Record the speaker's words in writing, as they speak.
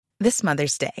This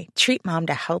Mother's Day, treat mom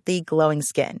to healthy, glowing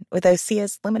skin with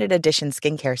Osea's limited edition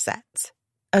skincare sets.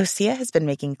 Osea has been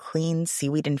making clean,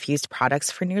 seaweed-infused products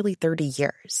for nearly 30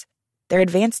 years. Their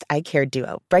advanced eye care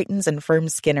duo brightens and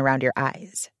firms skin around your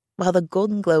eyes, while the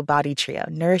Golden Glow Body Trio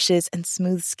nourishes and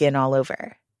smooths skin all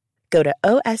over. Go to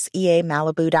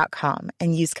OSEAMalibu.com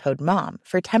and use code MOM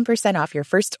for 10% off your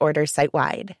first order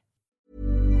site-wide.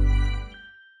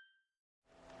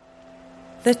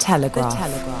 The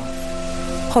Telegraph.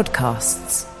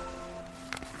 Podcasts.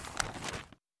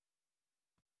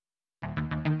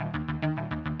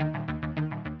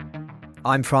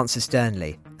 I'm Francis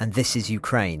Dearnley, and this is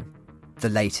Ukraine, the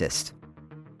latest.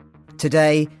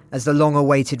 Today, as the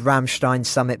long-awaited Ramstein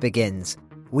summit begins,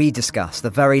 we discuss the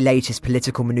very latest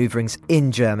political manoeuvrings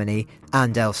in Germany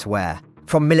and elsewhere,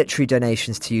 from military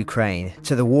donations to Ukraine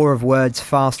to the war of words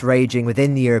fast raging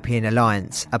within the European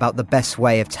alliance about the best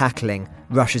way of tackling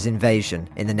Russia's invasion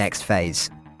in the next phase.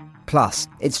 Plus,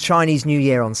 it's Chinese New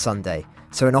Year on Sunday,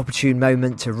 so an opportune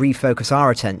moment to refocus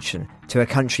our attention to a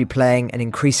country playing an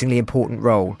increasingly important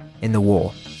role in the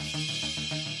war.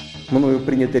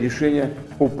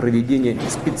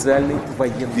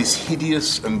 This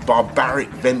hideous and barbaric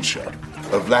venture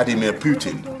of Vladimir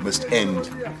Putin must end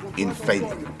in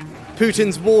failure.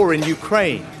 Putin's war in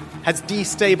Ukraine has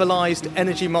destabilized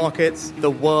energy markets the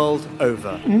world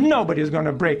over. Nobody's going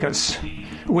to break us.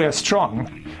 We're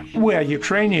strong. We're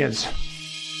Ukrainians.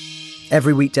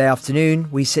 Every weekday afternoon,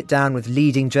 we sit down with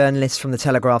leading journalists from the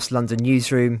Telegraph's London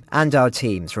newsroom and our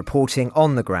teams reporting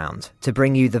on the ground to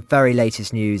bring you the very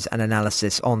latest news and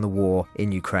analysis on the war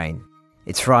in Ukraine.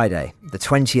 It's Friday, the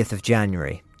 20th of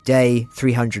January, day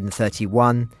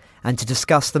 331, and to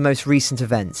discuss the most recent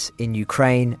events in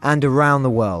Ukraine and around the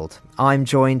world, I'm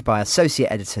joined by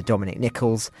Associate Editor Dominic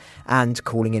Nichols and,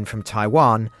 calling in from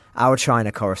Taiwan, our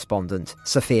China correspondent,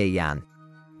 Sophia Yan.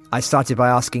 I started by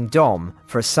asking Dom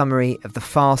for a summary of the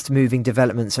fast-moving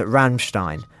developments at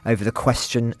Ramstein over the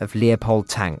question of Leopard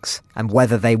tanks and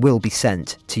whether they will be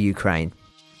sent to Ukraine.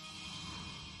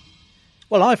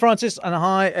 Well, hi, Francis, and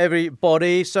hi,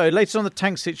 everybody. So, latest on the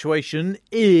tank situation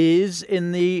is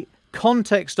in the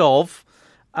context of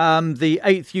the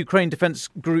 8th Ukraine Defence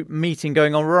Group meeting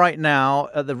going on right now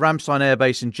at the Ramstein Air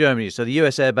Base in Germany. So, the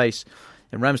US Air Base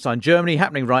in Ramstein, Germany,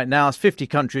 happening right now. It's 50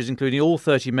 countries, including all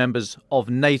 30 members of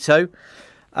NATO.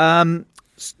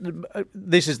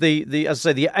 This is the as I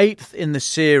say, the 8th in the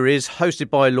series, hosted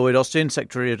by Lloyd Austin,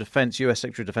 Secretary of Defence, US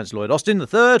Secretary of Defence Lloyd Austin, the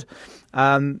third,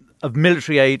 of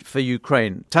military aid for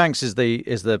Ukraine. Tanks is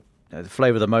the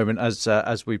flavour of the moment,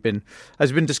 as we've been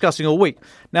discussing all week.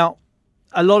 Now,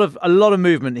 a lot of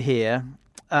movement here.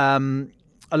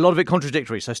 A lot of it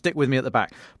contradictory, so stick with me at the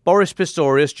back. Boris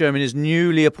Pistorius, Germany's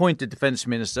newly appointed defence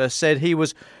minister, said he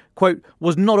was, quote,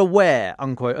 was not aware,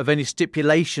 unquote, of any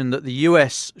stipulation that the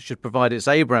US should provide its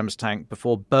Abrams tank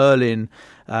before Berlin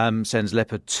sends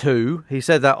Leopard 2. He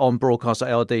said that on broadcast at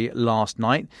ARD last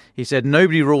night. He said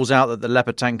nobody rules out that the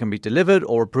Leopard tank can be delivered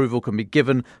or approval can be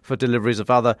given for deliveries of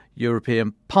other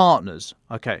European partners.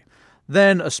 Okay.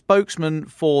 Then a spokesman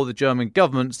for the German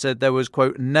government said there was,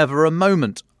 quote, never a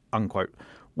moment, unquote,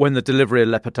 when the delivery of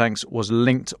Leopard tanks was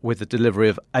linked with the delivery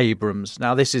of Abrams.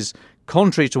 Now, this is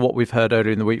contrary to what we've heard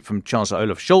earlier in the week from Chancellor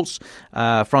Olaf Scholz.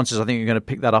 Francis, I think you're going to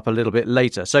pick that up a little bit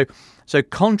later. So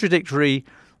contradictory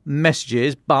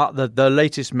messages, but the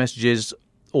latest messages,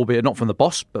 albeit not from the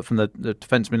boss, but from the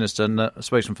defence minister and the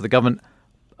spokesman for the government,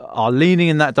 are leaning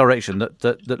in that direction,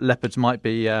 that Leopards might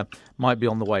be on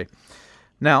the way.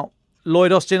 Now,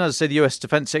 Lloyd Austin, as I said, the US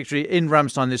Defence Secretary in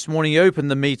Ramstein this morning, he opened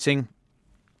the meeting,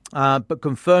 but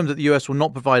confirmed that the US will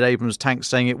not provide Abrams tanks,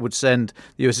 saying the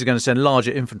US is going to send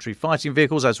larger infantry fighting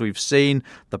vehicles, as we've seen,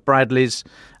 the Bradleys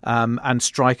and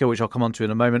Stryker, which I'll come on to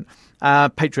in a moment,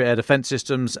 Patriot air defence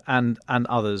systems and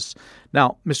others.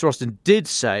 Now, Mr. Austin did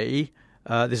say,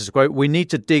 this is a quote, "We need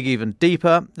to dig even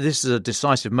deeper. This is a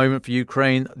decisive moment for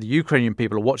Ukraine. The Ukrainian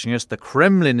people are watching us. The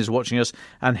Kremlin is watching us,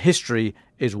 and history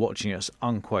is watching us,"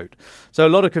 unquote. So a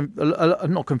lot of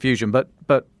not confusion,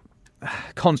 but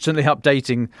constantly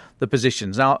updating the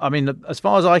positions. Now, I mean, as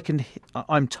far as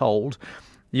I'm told,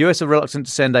 the US are reluctant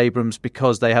to send Abrams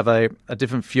because they have a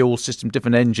different fuel system,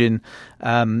 different engine,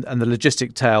 and the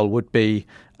logistic tail would be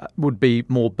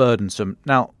more burdensome.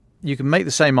 Now, you can make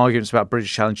the same arguments about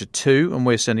British Challenger 2, and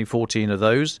we're sending 14 of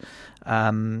those.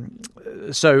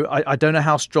 So I don't know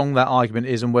how strong that argument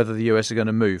is and whether the US are going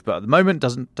to move, but at the moment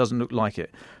doesn't look like it.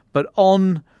 But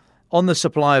on the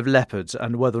supply of Leopards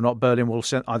and whether or not Berlin will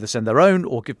either send their own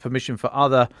or give permission for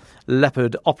other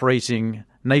Leopard operating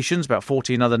nations, about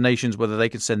 14 other nations, whether they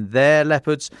could send their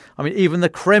Leopards. I mean, even the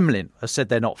Kremlin has said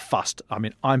they're not fussed. I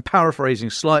mean, I'm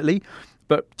paraphrasing slightly,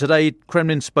 But today,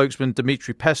 Kremlin spokesman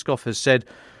Dmitry Peskov has said,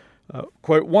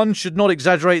 quote, "One should not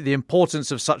exaggerate the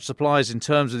importance of such supplies in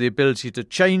terms of the ability to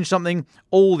change something.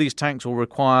 All these tanks will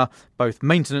require both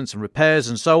maintenance and repairs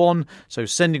and so on. So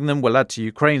sending them will add to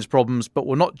Ukraine's problems, but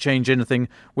will not change anything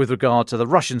with regard to the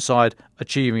Russian side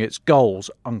achieving its goals,"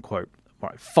 unquote.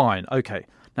 Right, fine, okay.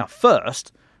 Now,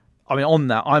 first, on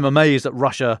that, I'm amazed that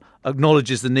Russia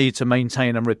acknowledges the need to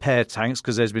maintain and repair tanks,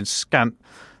 because there's been scant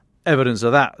evidence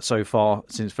of that so far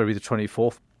since February the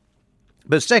 24th.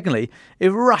 But secondly,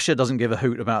 if Russia doesn't give a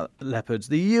hoot about Leopards,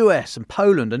 the US and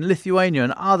Poland and Lithuania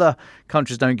and other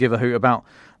countries don't give a hoot about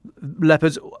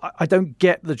Leopards, I don't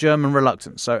get the German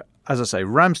reluctance. So, as I say,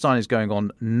 Ramstein is going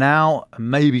on now, and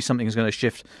maybe something is going to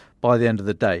shift by the end of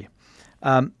the day.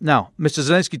 Now, Mr.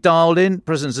 Zelensky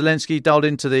President Zelensky dialed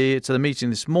into the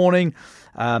meeting this morning,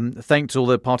 thanked all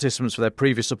the participants for their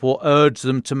previous support, urged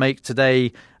them to make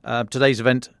today's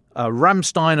event a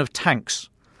Ramstein of tanks.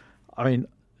 A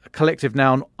collective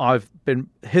noun I've been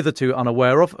hitherto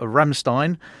unaware of, a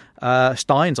Ramstein.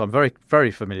 Steins I'm very,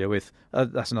 very familiar with.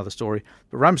 That's another story.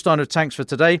 But Ramstein of tanks for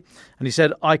today. And he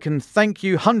said, "I can thank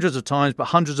you hundreds of times, but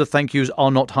hundreds of thank yous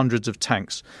are not hundreds of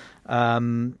tanks."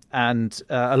 And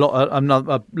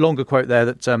a longer quote there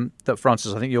that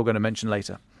Francis, I think you're going to mention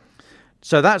later.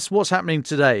 So that's what's happening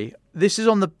today. This is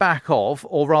on the back of,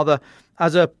 or rather,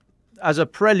 as a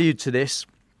prelude to this.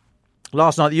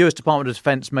 Last night, the U.S. Department of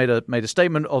Defense made a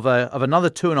statement of another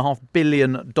 $2.5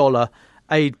 billion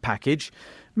aid package.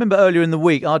 Remember earlier in the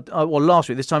week, last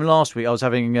week, I was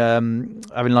having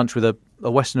lunch with a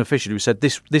Western official who said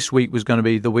this week was going to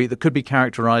be the week that could be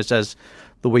characterised as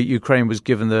the week Ukraine was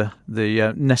given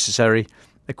the necessary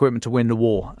equipment to win the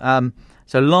war.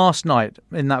 So last night,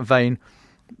 in that vein,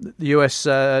 the U.S.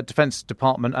 Defense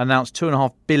Department announced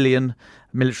 $2.5 billion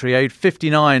military aid,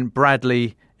 59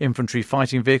 Bradley infantry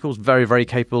fighting vehicles, very, very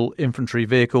capable infantry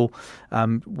vehicle,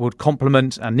 would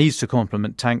complement and needs to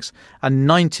complement tanks, and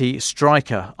 90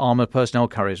 Stryker armoured personnel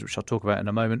carriers, which I'll talk about in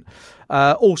a moment.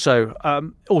 Also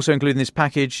included in this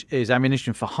package is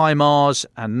ammunition for HIMARS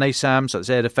and NASAM, so that's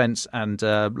air defence and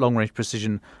long-range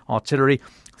precision artillery,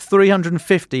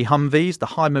 350 Humvees, the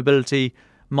high mobility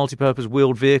multi-purpose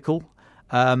wheeled vehicle.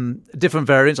 Different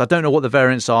variants. I don't know what the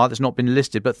variants are. That's not been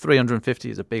listed, but 350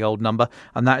 is a big old number,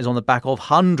 and that is on the back of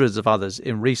hundreds of others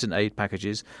in recent aid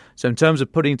packages. So in terms of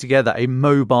putting together a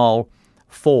mobile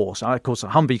force, of course, a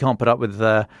Humvee can't put up with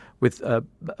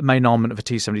main armament of a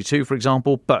T-72, for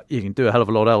example, but you can do a hell of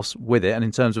a lot else with it. And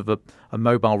in terms of a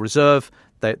mobile reserve,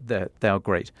 they are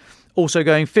great. Also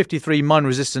going 53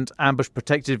 mine-resistant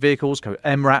ambush-protected vehicles,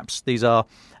 MRAPs. These are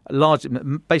large,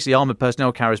 basically armoured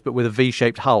personnel carriers, but with a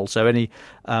V-shaped hull. So any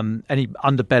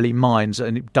underbelly mines,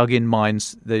 any dug-in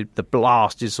mines, the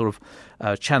blast is sort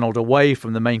of channeled away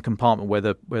from the main compartment where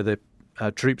the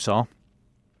troops are.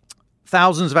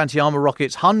 Thousands of anti-armour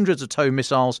rockets, hundreds of TOW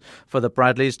missiles for the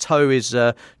Bradleys. TOW is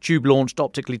tube-launched,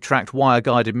 optically tracked,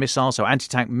 wire-guided missiles, so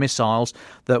anti-tank missiles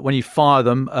that when you fire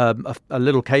them, a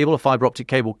little cable, a fibre optic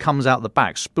cable, comes out the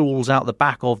back, spools out the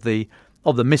back of the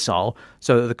missile,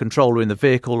 so that the controller in the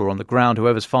vehicle or on the ground,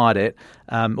 whoever's fired it,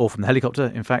 or from the helicopter,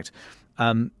 in fact,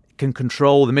 can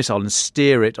control the missile and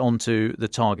steer it onto the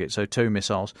target, so TOW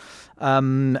missiles.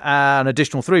 An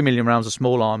additional 3 million rounds of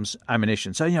small arms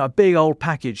ammunition. So, a big old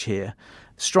package here.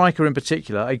 Stryker in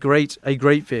particular, a great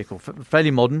vehicle, fairly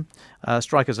modern.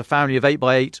 Stryker's a family of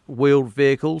 8x8 wheeled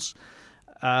vehicles,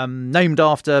 named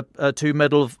after two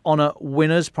Medal of Honour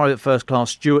winners, Private First Class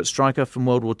Stuart Stryker from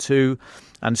World War II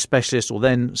and Specialist, or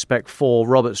then Spec 4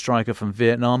 Robert Stryker from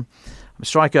Vietnam.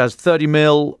 Stryker has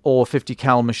 30mm or 50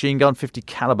 cal machine gun, 50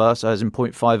 caliber, so as in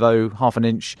 .50, half an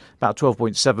inch, about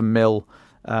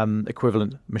 12.7mm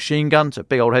equivalent machine gun. So a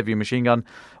big old heavy machine gun.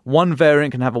 One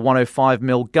variant can have a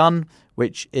 105mm gun,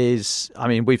 which is,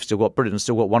 Britain's still got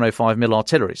 105mm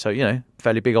artillery. So,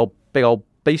 fairly big old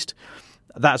beast.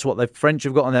 That's what the French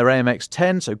have got on their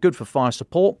AMX-10, so good for fire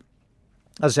support.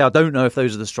 As I say, I don't know if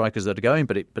those are the Strykers that are going,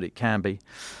 but it can be.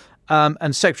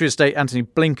 And Secretary of State Antony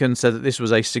Blinken said that this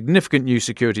was a significant new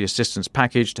security assistance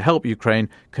package to help Ukraine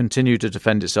continue to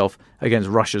defend itself against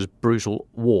Russia's brutal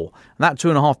war. And that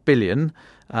 $2.5 billion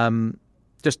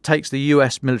just takes the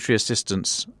US military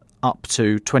assistance up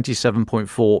to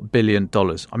 $27.4 billion.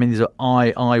 These are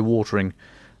eye-watering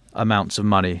amounts of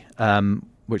money,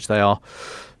 which they are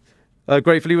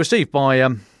gratefully received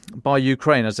by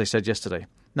Ukraine, as they said yesterday.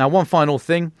 Now, one final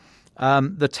thing.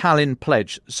 The Tallinn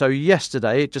Pledge. So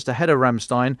yesterday, just ahead of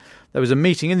Ramstein, there was a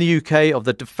meeting in the UK of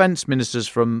the defence ministers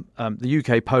from the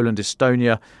UK, Poland,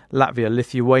 Estonia, Latvia,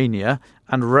 Lithuania,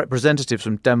 and representatives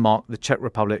from Denmark, the Czech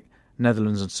Republic,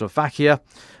 Netherlands and Slovakia.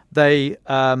 They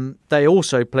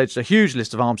also pledged a huge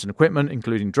list of arms and equipment,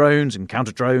 including drones and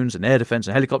counter-drones and air defence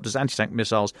and helicopters, anti-tank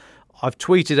missiles. I've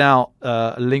tweeted out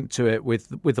a link to it with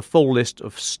the full list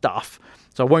of stuff,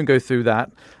 so I won't go through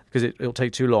that because it'll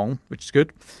take too long, which is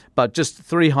good. But just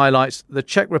 3 highlights. The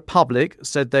Czech Republic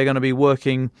said they're going to be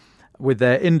working with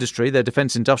their industry, their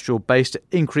defence industrial base, to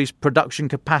increase production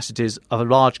capacities of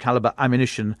large calibre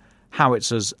ammunition,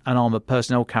 howitzers and armoured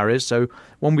personnel carriers. So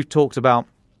when we've talked about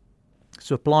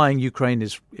supplying Ukraine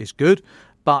is good,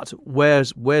 but where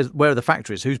are the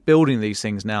factories? Who's building these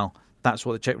things now? That's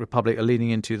what the Czech Republic are leaning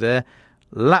into there.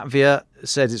 Latvia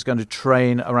said it's going to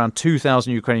train around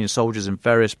 2,000 Ukrainian soldiers in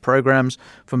various programs,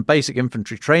 from basic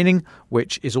infantry training,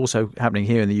 which is also happening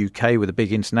here in the UK with a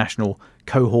big international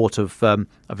cohort of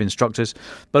instructors,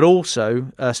 but also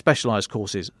specialised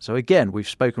courses. So again, we've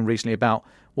spoken recently about,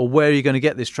 well, where are you going to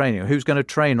get this training? Who's going to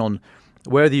train on?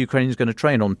 Where are the Ukrainians going to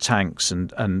train on tanks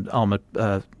and armoured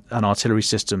and artillery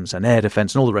systems and air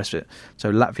defence and all the rest of it? So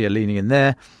Latvia leaning in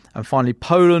there. And finally,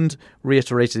 Poland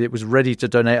reiterated it was ready to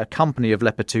donate a company of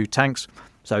Leopard 2 tanks.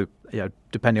 So,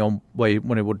 depending on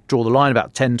when it would draw the line,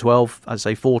 about 10, 12, I'd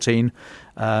say 14.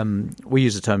 We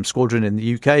use the term squadron in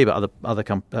the UK, but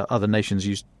other nations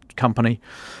use company.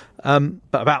 But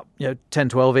about 10,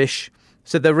 12-ish.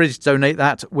 Said they're ready to donate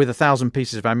that with 1,000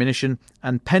 pieces of ammunition.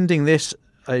 And pending this,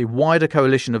 a wider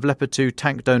coalition of Leopard 2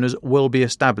 tank donors will be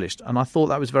established. And I thought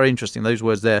that was very interesting. Those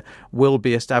words there, will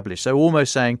be established. So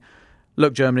almost saying,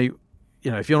 look, Germany,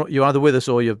 if you're either with us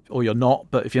or you're not.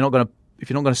 But if you're not going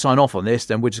to sign off on this,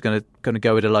 then we're just going to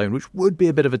go it alone, which would be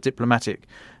a bit of a diplomatic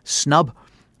snub.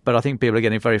 But I think people are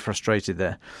getting very frustrated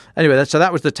there. Anyway, so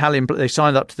that was the Tallinn. They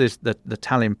signed up to this the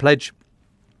Tallinn pledge.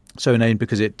 So named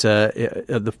because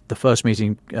the first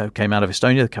meeting came out of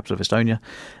Estonia, the capital of Estonia,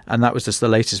 and that was just the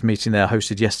latest meeting there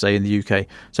hosted yesterday in the UK.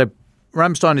 So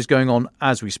Ramstein is going on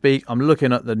as we speak. I'm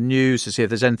looking at the news to see if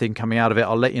there's anything coming out of it.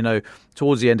 I'll let you know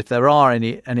towards the end if there are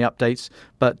any updates.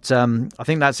 But I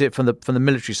think that's it from the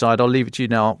military side. I'll leave it to you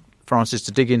now, Francis,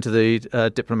 to dig into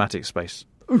the diplomatic space.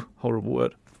 Ooh, horrible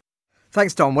word.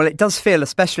 Thanks, Don. Well, it does feel,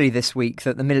 especially this week,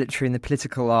 that the military and the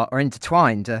political are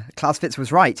intertwined. Klaus Fitz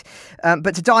was right.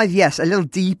 But to dive, a little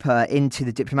deeper into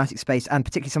the diplomatic space and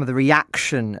particularly some of the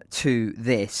reaction to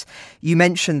this, you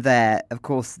mentioned there, of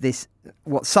course,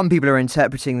 what some people are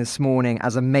interpreting this morning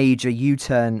as a major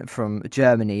U-turn from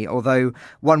Germany, although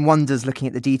one wonders, looking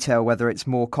at the detail, whether it's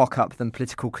more cock-up than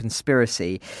political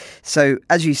conspiracy. So,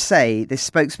 as you say, this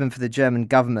spokesman for the German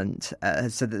government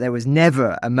has said that there was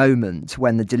never a moment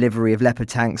when the delivery of Leopard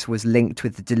tanks was linked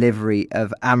with the delivery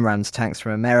of AMRAAM's tanks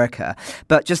from America.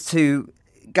 But just to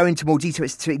go into more detail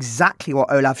as to exactly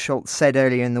what Olaf Scholz said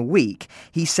earlier in the week.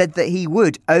 He said that he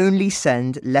would only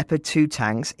send Leopard 2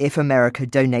 tanks if America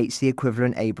donates the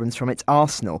equivalent Abrams from its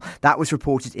arsenal. That was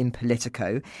reported in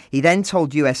Politico. He then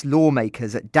told US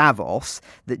lawmakers at Davos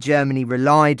that Germany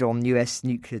relied on US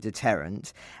nuclear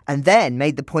deterrent, and then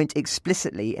made the point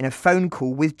explicitly in a phone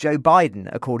call with Joe Biden,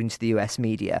 according to the US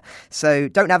media. So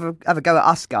don't have a go at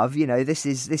us, Gov.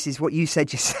 This is what you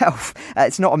said yourself.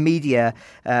 It's not a media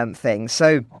thing.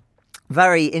 So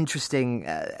very interesting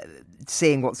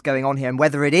seeing what's going on here, and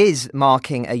whether it is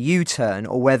marking a U-turn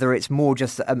or whether it's more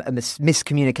just a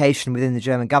miscommunication within the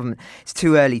German government. It's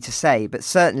too early to say, but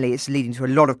certainly it's leading to a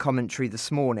lot of commentary this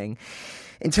morning.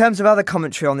 In terms of other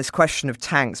commentary on this question of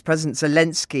tanks, President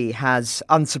Zelensky has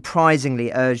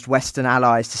unsurprisingly urged Western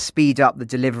allies to speed up the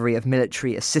delivery of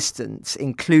military assistance,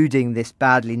 including this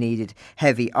badly needed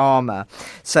heavy armour.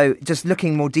 So just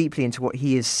looking more deeply into what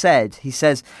he has said, he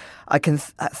says, I can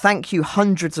thank you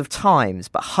hundreds of times,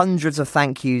 but hundreds of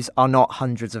thank yous are not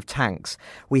hundreds of tanks.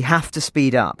 We have to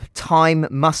speed up. Time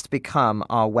must become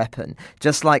our weapon.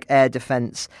 Just like air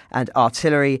defence and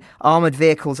artillery, armoured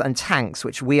vehicles and tanks,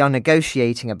 which we are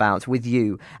negotiating about with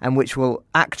you and which will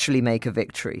actually make a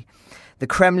victory. The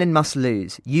Kremlin must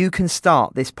lose. You can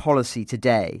start this policy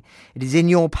today. It is in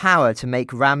your power to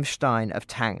make Ramstein of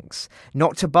tanks,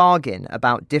 not to bargain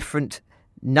about different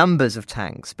numbers of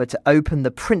tanks, but to open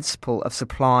the principle of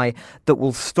supply that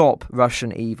will stop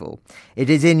Russian evil.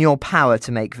 It is in your power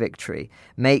to make victory.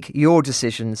 Make your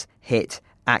decisions hit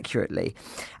accurately.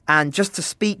 And just to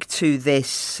speak to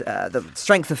this, the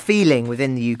strength of feeling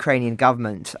within the Ukrainian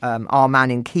government, our man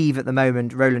in Kyiv at the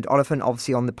moment, Roland Oliphant,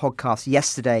 obviously on the podcast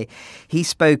yesterday, he's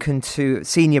spoken to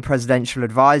senior presidential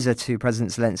advisor to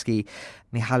President Zelensky,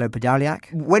 Mihailo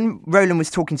Podolyak. When Roland was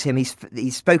talking to him,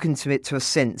 he's spoken to us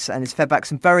since and has fed back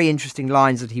some very interesting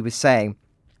lines that he was saying.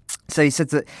 So he said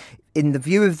that in the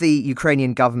view of the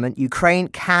Ukrainian government, Ukraine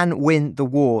can win the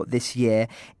war this year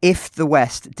if the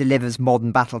West delivers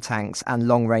modern battle tanks and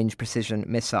long-range precision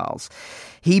missiles.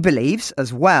 He believes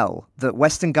as well that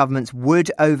Western governments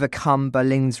would overcome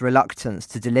Berlin's reluctance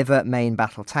to deliver main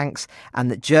battle tanks,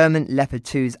 and that German Leopard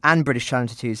 2s and British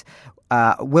Challenger 2s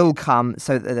will come,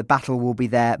 so that the battle will be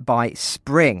there by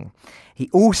spring. He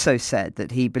also said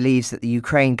that he believes that the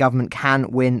Ukraine government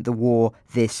can win the war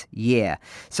this year.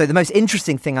 So the most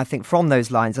interesting thing, I think, from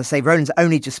those lines, I say Roland's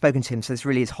only just spoken to him, so this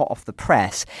really is hot off the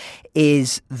press,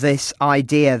 is this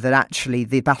idea that actually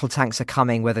the battle tanks are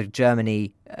coming whether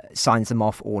Germany signs them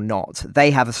off or not. They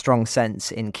have a strong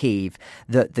sense in Kyiv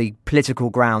that the political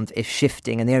ground is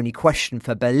shifting, and the only question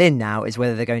for Berlin now is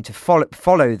whether they're going to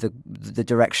follow the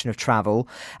direction of travel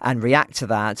and react to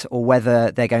that, or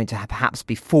whether they're going to perhaps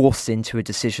be forced into a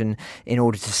decision in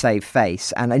order to save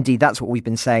face. And indeed, that's what we've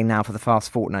been saying now for the past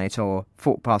fortnight or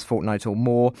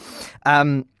more.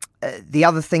 The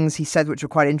other things he said, which were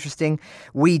quite interesting,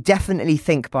 we definitely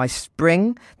think by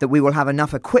spring that we will have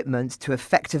enough equipment to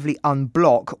effectively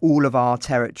unblock all of our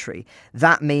territory.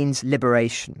 That means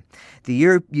liberation.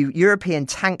 The European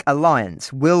Tank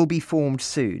Alliance will be formed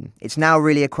soon. It's now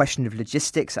really a question of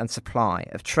logistics and supply,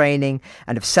 of training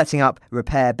and of setting up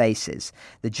repair bases.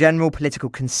 The general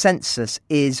political consensus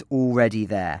is already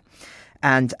there.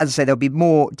 And as I say, there'll be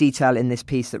more detail in this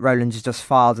piece that Roland has just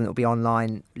filed, and it'll be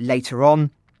online later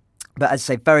on. But as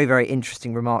I say, very, very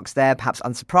interesting remarks there, perhaps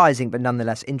unsurprising, but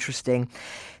nonetheless interesting.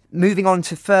 Moving on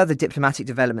to further diplomatic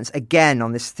developments, again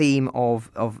on this theme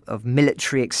of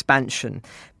military expansion.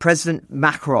 President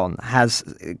Macron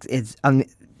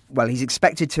he's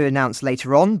expected to announce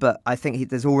later on, but I think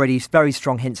there's already very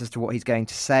strong hints as to what he's going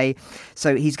to say.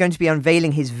 So he's going to be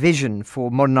unveiling his vision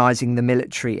for modernising the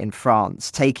military in France,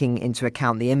 taking into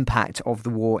account the impact of the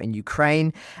war in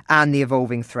Ukraine and the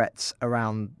evolving threats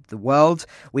around the world.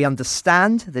 We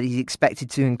understand that he's expected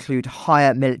to include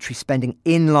higher military spending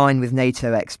in line with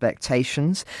NATO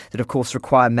expectations that, of course,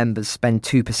 require members spend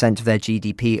 2% of their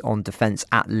GDP on defence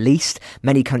at least.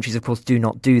 Many countries, of course, do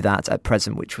not do that at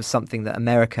present, which was something that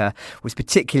America was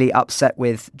particularly upset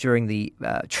with during the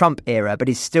Trump era, but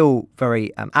is still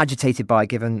very agitated by,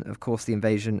 given, of course, the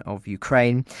invasion of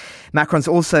Ukraine. Macron's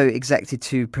also expected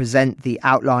to present the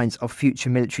outlines of future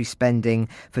military spending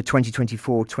for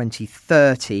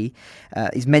 2024-2030.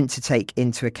 Is meant to take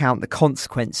into account the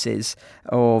consequences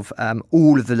of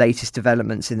all of the latest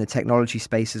developments in the technology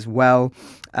space as well.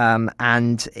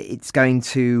 And it's going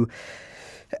to,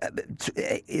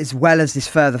 as well as this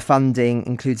further funding,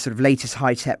 includes sort of latest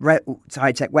high-tech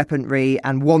weaponry,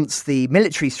 and wants the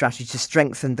military strategy to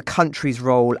strengthen the country's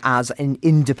role as an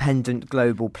independent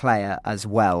global player as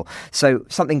well. So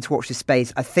something to watch this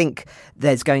space. I think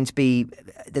there's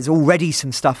already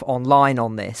some stuff online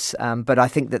on this, but I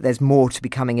think that there's more to be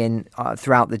coming in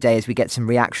throughout the day as we get some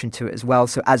reaction to it as well.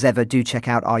 So as ever, do check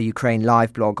out our Ukraine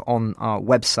Live blog on our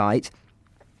website.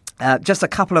 Just a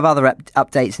couple of other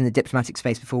updates in the diplomatic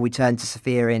space before we turn to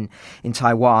Sophia in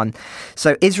Taiwan.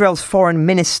 So Israel's foreign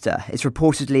minister is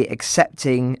reportedly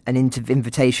accepting an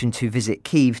invitation to visit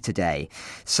Kyiv today.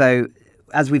 So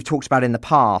as we've talked about in the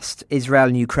past, Israel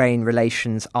and Ukraine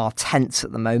relations are tense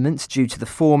at the moment due to the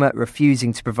former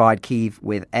refusing to provide Kyiv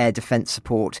with air defense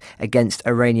support against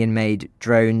Iranian-made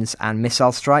drones and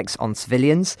missile strikes on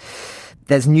civilians.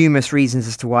 There's numerous reasons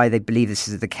as to why they believe this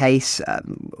is the case,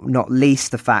 not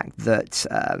least the fact that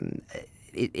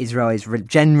Israel is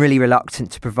generally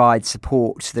reluctant to provide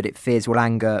support that it fears will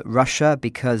anger Russia,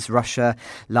 because Russia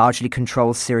largely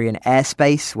controls Syrian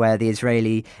airspace, where the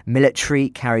Israeli military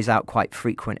carries out quite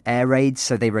frequent air raids.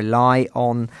 So they rely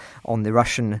on the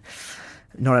Russian,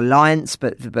 not alliance,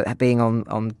 but being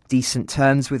on decent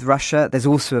terms with Russia. There's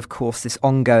also, of course, this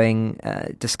ongoing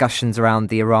discussions around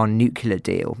the Iran nuclear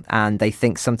deal, and they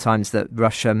think sometimes that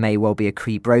Russia may well be a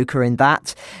key broker in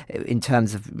that, in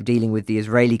terms of dealing with the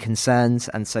Israeli concerns,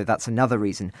 and so that's another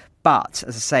reason. But,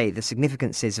 as I say, the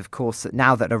significance is, of course, that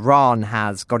now that Iran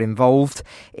has got involved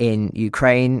in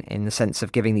Ukraine in the sense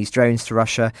of giving these drones to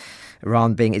Russia,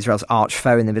 Iran being Israel's arch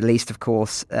foe in the Middle East, of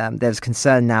course, there's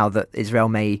concern now that Israel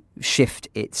may shift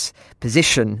its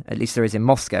position, at least there is in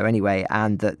Moscow anyway,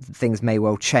 and that things may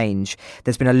well change.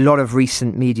 There's been a lot of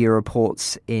recent media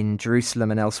reports in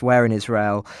Jerusalem and elsewhere in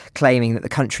Israel claiming that the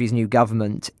country's new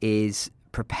government is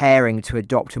preparing to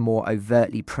adopt a more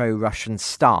overtly pro-Russian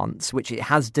stance, which it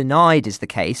has denied is the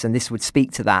case, and this would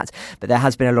speak to that. But there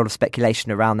has been a lot of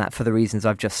speculation around that for the reasons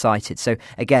I've just cited. So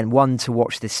again, one to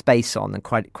watch this space on, and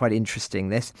quite interesting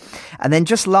this. And then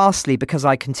just lastly, because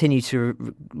I continue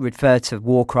to refer to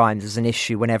war crimes as an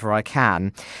issue whenever I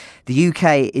can, the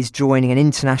UK is joining an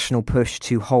international push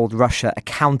to hold Russia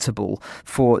accountable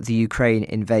for the Ukraine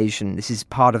invasion. This is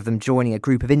part of them joining a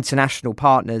group of international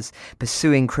partners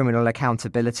pursuing criminal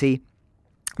accountability.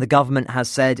 The government has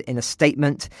said in a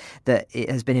statement that it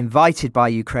has been invited by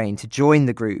Ukraine to join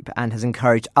the group and has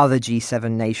encouraged other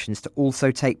G7 nations to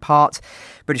also take part.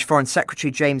 British Foreign Secretary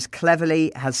James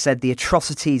Cleverly has said the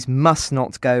atrocities must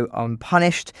not go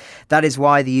unpunished. That is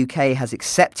why the UK has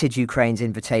accepted Ukraine's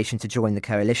invitation to join the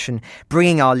coalition,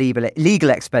 bringing our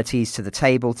legal expertise to the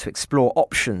table to explore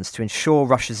options to ensure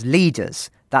Russia's leaders,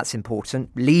 that's important,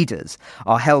 leaders,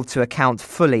 are held to account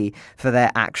fully for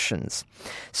their actions.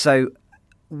 So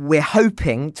we're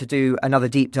hoping to do another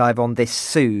deep dive on this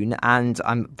soon, and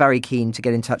I'm very keen to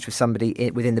get in touch with somebody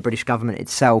within the British government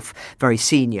itself, very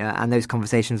senior, and those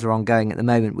conversations are ongoing at the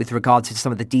moment with regard to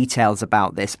some of the details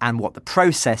about this and what the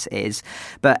process is.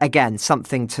 But again,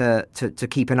 something to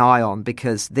keep an eye on,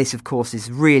 because this, of course, is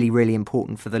really, really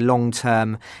important for the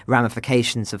long-term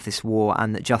ramifications of this war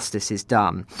and that justice is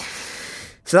done.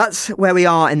 So that's where we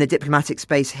are in the diplomatic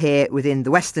space here within the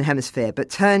Western Hemisphere.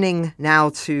 But turning now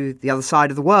to the other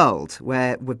side of the world,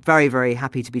 where we're very, very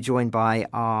happy to be joined by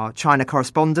our China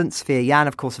correspondent, Sophia Yan,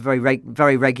 of course, very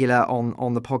regular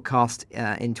on the podcast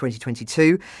in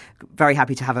 2022. Very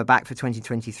happy to have her back for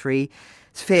 2023.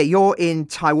 Sophia, you're in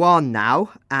Taiwan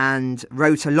now and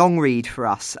wrote a long read for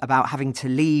us about having to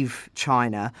leave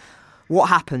China. What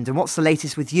happened and what's the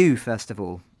latest with you, first of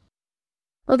all?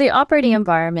 Well, the operating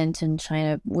environment in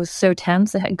China was so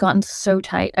tense. It had gotten so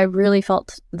tight. I really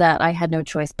felt that I had no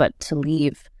choice but to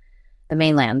leave the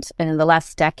mainland. And in the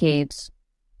last decades,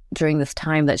 during this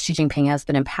time that Xi Jinping has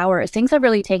been in power, things have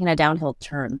really taken a downhill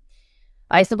turn.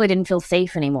 I simply didn't feel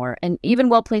safe anymore. And even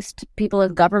well-placed people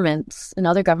in governments and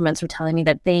other governments were telling me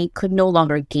that they could no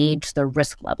longer gauge the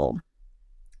risk level.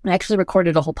 I actually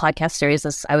recorded a whole podcast series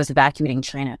as I was evacuating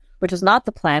China, which was not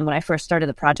the plan when I first started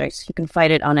the project. You can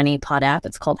find it on any pod app.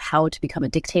 It's called How to Become a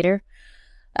Dictator.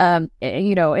 And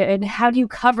how do you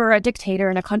cover a dictator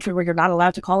in a country where you're not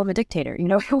allowed to call him a dictator?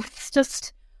 It was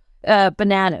just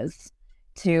bananas,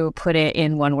 to put it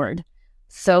in one word.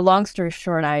 So long story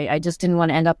short, I just didn't want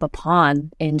to end up a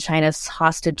pawn in China's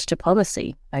hostage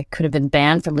diplomacy. I could have been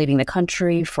banned from leaving the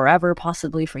country forever,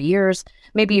 possibly for years,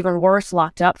 maybe even worse,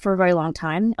 locked up for a very long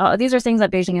time. These are things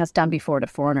that Beijing has done before to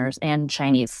foreigners and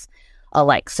Chinese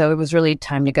alike. So it was really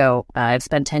time to go. I've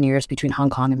spent 10 years between Hong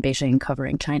Kong and Beijing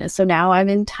covering China. So now I'm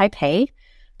in Taipei,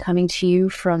 coming to you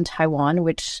from Taiwan,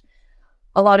 which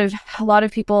a lot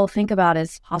of people think about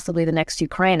as possibly the next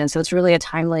Ukraine. And so it's really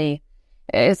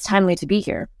it's timely to be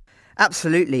here.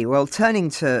 Absolutely. Well, turning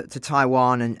to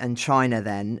Taiwan and China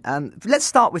then, let's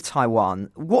start with Taiwan.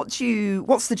 What's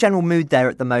the general mood there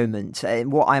at the moment?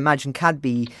 What I imagine could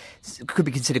be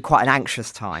considered quite an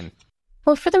anxious time.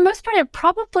 Well, for the most part, it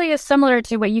probably is similar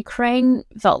to what Ukraine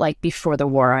felt like before the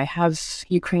war. I have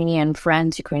Ukrainian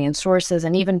friends, Ukrainian sources,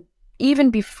 and even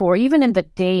before, even in the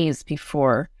days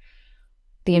before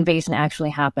the invasion actually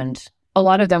happened, a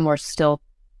lot of them were still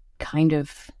kind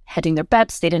of hedging their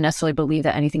bets. They didn't necessarily believe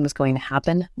that anything was going to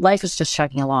happen. Life was just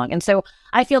chugging along. And so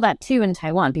I feel that too in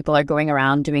Taiwan. People are going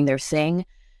around doing their thing.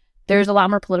 There's a lot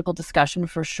more political discussion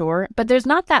for sure, but there's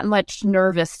not that much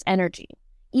nervous energy,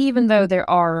 even though there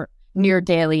are near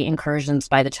daily incursions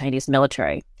by the Chinese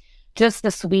military. Just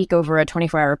this week, over a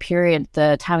 24-hour period,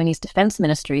 the Taiwanese Defense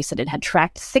Ministry said it had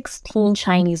tracked 16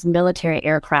 Chinese military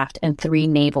aircraft and 3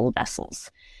 naval vessels.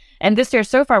 And this year,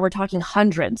 so far, we're talking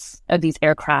hundreds of these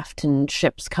aircraft and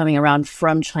ships coming around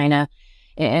from China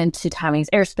into Taiwanese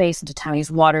airspace, into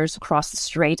Taiwanese waters across the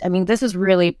strait. I mean, this is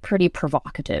really pretty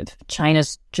provocative.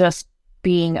 China's just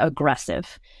being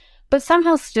aggressive. But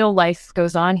somehow still life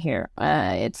goes on here.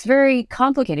 It's very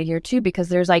complicated here, too, because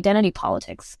there's identity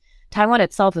politics. Taiwan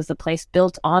itself is a place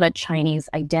built on a Chinese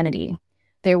identity.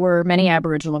 There were many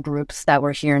Aboriginal groups that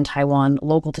were here in Taiwan,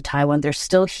 local to Taiwan. They're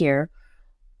still here.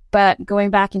 But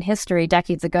going back in history,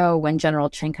 decades ago, when General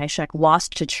Chiang Kai-shek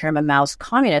lost to Chairman Mao's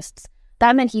communists,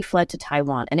 that meant he fled to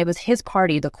Taiwan. And it was his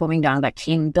party, the Kuomintang, that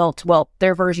came and built,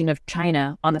 their version of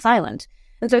China on this island.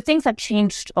 And so things have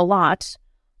changed a lot.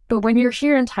 But when you're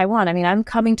here in Taiwan, I mean, I'm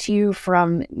coming to you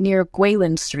from near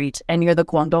Guilin Street and near the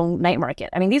Guangdong Night Market.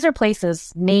 I mean, these are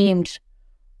places named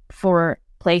for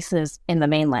places in the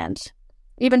mainland.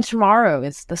 Even tomorrow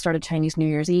is the start of Chinese New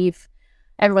Year's Eve.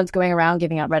 Everyone's going around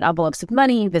giving out red envelopes of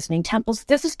money, visiting temples.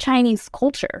 This is Chinese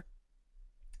culture.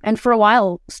 And for a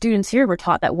while, students here were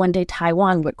taught that one day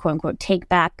Taiwan would, quote unquote, take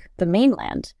back the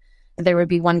mainland. That there would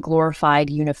be one glorified,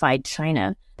 unified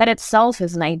China. That itself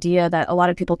is an idea that a lot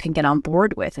of people can get on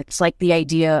board with. It's like the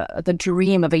idea, the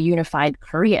dream of a unified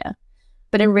Korea.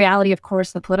 But in reality, of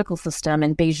course, the political system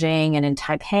in Beijing and in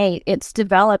Taipei, it's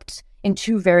developed in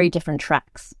two very different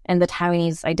tracks. And the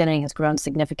Taiwanese identity has grown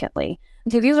significantly.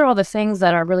 And so these are all the things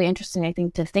that are really interesting, I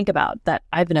think, to think about that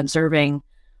I've been observing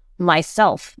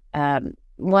myself. A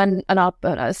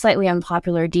slightly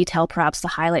unpopular detail perhaps to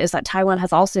highlight is that Taiwan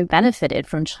has also benefited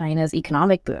from China's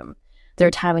economic boom. There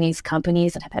are Taiwanese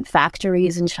companies that have had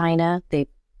factories in China. They've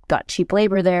got cheap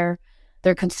labor there.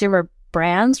 There are consumer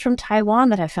brands from Taiwan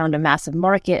that have found a massive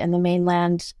market in the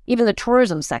mainland. Even the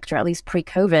tourism sector, at least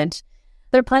pre-COVID,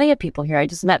 there are plenty of people here. I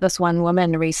just met this one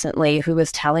woman recently who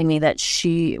was telling me that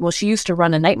she used to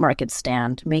run a night market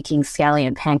stand making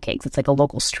scallion pancakes. It's like a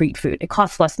local street food. It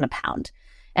costs less than £1.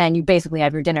 And you basically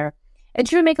have your dinner. And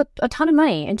she would make a ton of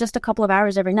money in just a couple of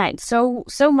hours every night. So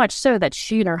much so that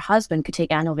she and her husband could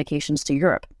take annual vacations to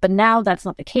Europe. But now that's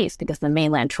not the case because the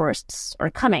mainland tourists are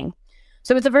coming.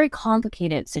 So it's a very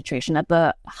complicated situation. At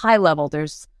the high level,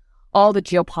 there's all the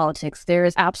geopolitics. There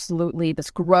is absolutely this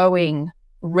growing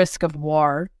risk of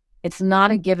war. It's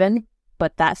not a given,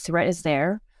 but that threat is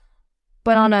there.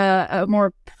 But on a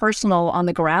more personal, on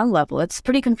the ground level, it's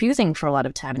pretty confusing for a lot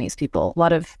of Taiwanese people.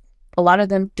 A lot of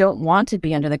them don't want to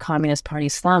be under the Communist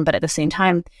Party's thumb, but at the same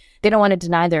time, they don't want to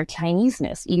deny their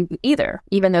Chineseness either,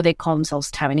 even though they call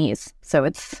themselves Taiwanese. So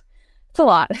it's a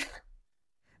lot.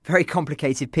 Very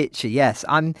complicated picture, yes.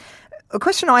 A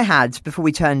question I had before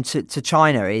we turn to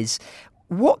China is,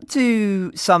 what do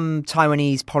some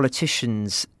Taiwanese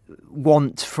politicians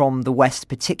want from the West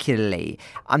particularly?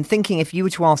 I'm thinking if you were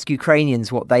to ask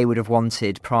Ukrainians what they would have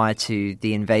wanted prior to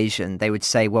the invasion, they would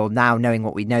say, well, now knowing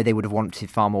what we know, they would have wanted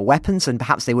far more weapons, and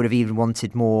perhaps they would have even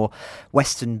wanted more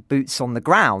Western boots on the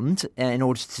ground in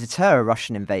order to deter a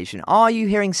Russian invasion. Are you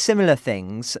hearing similar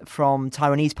things from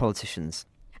Taiwanese politicians?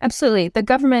 Absolutely. The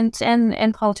government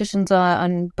and politicians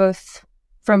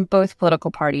from both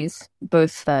political parties,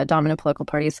 both dominant political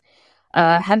parties,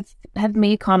 have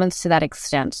made comments to that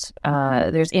extent.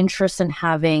 There's interest in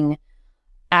having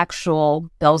actual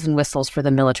bells and whistles for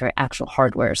the military, actual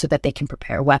hardware, so that they can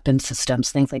prepare weapon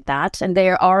systems, things like that. And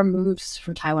there are moves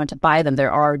for Taiwan to buy them.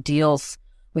 There are deals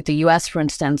with the U.S., for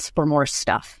instance, for more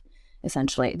stuff,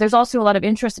 essentially. There's also a lot of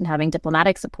interest in having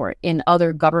diplomatic support in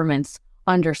other governments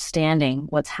understanding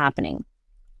what's happening,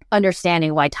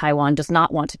 understanding why Taiwan does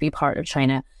not want to be part of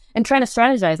China, and trying to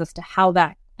strategize as to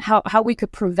how we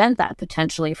could prevent that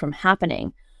potentially from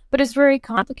happening. But it's very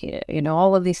complicated,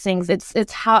 all of these things. It's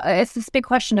this big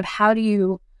question of how do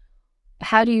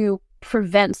you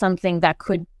prevent something that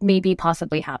could maybe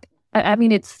possibly happen. I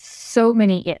mean, it's so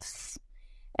many ifs.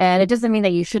 And it doesn't mean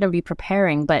that you shouldn't be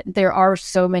preparing, but there are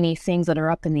so many things that are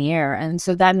up in the air. And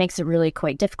so that makes it really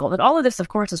quite difficult. And all of this, of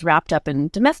course, is wrapped up in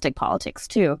domestic politics,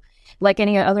 too. Like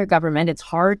any other government, it's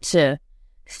hard to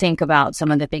think about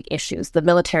some of the big issues. The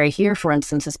military here, for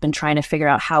instance, has been trying to figure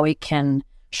out how it can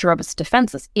shore up its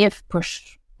defenses if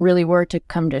push really were to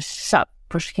come to shove.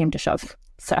 Push came to shove.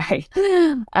 Sorry.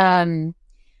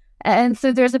 And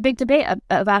so there's a big debate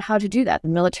about how to do that. The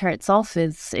military itself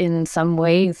is in some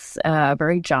ways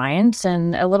very giant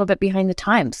and a little bit behind the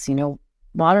times.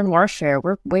 Modern warfare,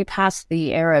 we're way past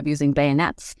the era of using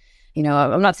bayonets.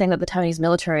 I'm not saying that the Taiwanese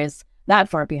military is that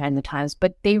far behind the times,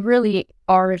 but they really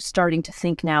are starting to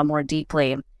think now more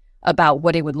deeply about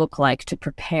what it would look like to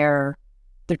prepare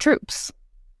their troops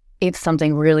if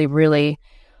something really, really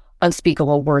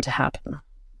unspeakable were to happen.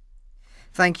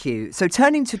 Thank you. So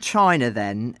turning to China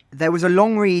then, there was a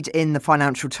long read in the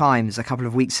Financial Times a couple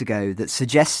of weeks ago that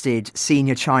suggested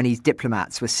senior Chinese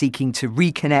diplomats were seeking to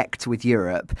reconnect with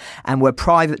Europe and were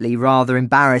privately rather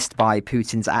embarrassed by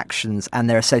Putin's actions and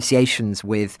their associations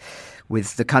with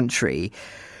the country.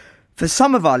 For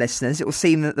some of our listeners, it will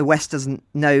seem that the West doesn't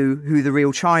know who the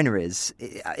real China is.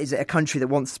 Is it a country that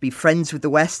wants to be friends with the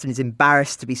West and is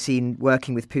embarrassed to be seen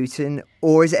working with Putin?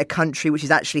 Or is it a country which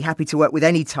is actually happy to work with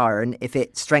any tyrant if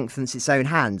it strengthens its own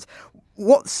hand?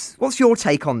 What's your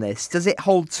take on this? Does it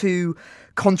hold two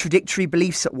contradictory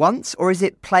beliefs at once, or is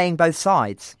it playing both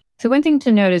sides? So one thing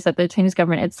to note is that the Chinese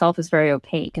government itself is very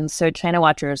opaque. And so China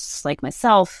watchers like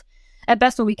myself, at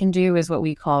best, what we can do is what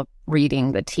we call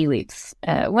reading the tea leaves.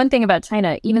 One thing about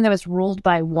China, even though it's ruled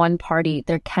by one party,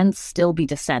 there can still be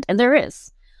dissent, and there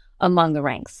is, among the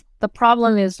ranks. The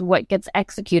problem is what gets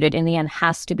executed in the end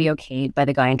has to be okayed by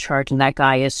the guy in charge, and that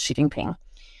guy is Xi Jinping.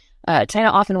 China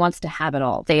often wants to have it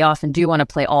all. They often do want to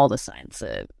play all the sides.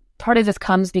 part of this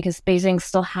comes because Beijing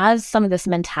still has some of this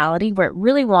mentality where it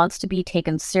really wants to be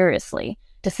taken seriously,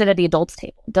 to sit at the adults'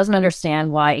 table. It doesn't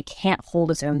understand why it can't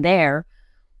hold its own there.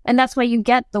 And that's why you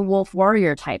get the wolf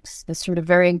warrior types, this sort of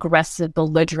very aggressive,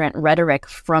 belligerent rhetoric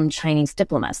from Chinese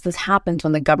diplomats. This happens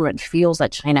when the government feels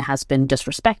that China has been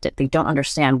disrespected. They don't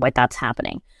understand why that's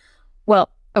happening. Well,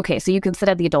 okay, so you can sit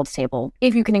at the adults' table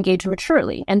if you can engage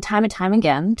maturely. And time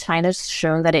again, China's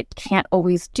shown that it can't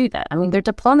always do that. I mean, their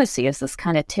diplomacy is this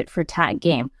kind of tit-for-tat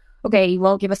game. Okay, you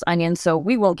won't give us onions, so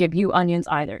we won't give you onions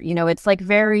either. It's like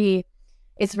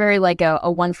it's very like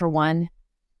a one-for-one.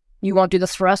 You won't do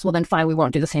this for us, well then fine, we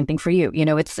won't do the same thing for you.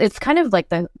 It's kind of like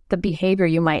the behavior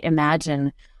you might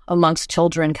imagine amongst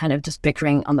children kind of just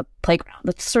bickering on the playground.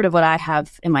 That's sort of what I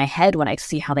have in my head when I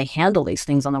see how they handle these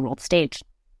things on the world stage.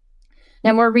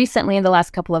 Now, more recently, in the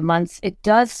last couple of months, it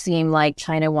does seem like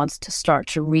China wants to start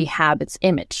to rehab its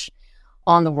image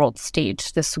on the world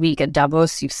stage. This week at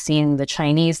Davos, you've seen the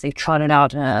Chinese, they've trotted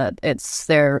out, it's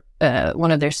their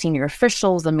one of their senior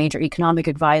officials, a major economic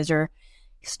advisor.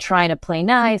 He's trying to play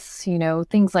nice,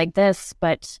 things like this.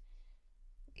 But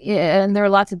and there are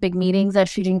lots of big meetings that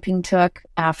Xi Jinping took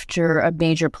after a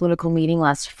major political meeting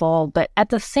last fall. But at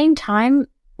the same time,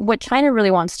 what China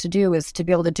really wants to do is to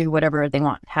be able to do whatever they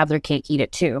want, have their cake, eat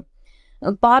it too.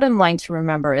 The bottom line to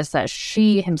remember is that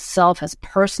Xi himself has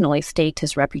personally staked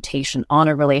his reputation on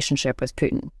a relationship with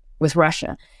Putin, with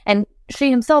Russia. And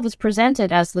Xi himself is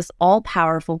presented as this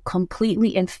all-powerful,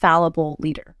 completely infallible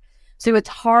leader. So it's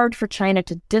hard for China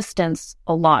to distance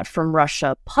a lot from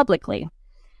Russia publicly.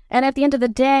 And at the end of the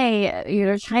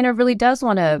day, China really does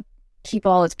want to keep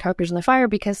all its crackers in the fire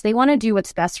because they want to do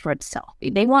what's best for itself.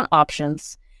 They want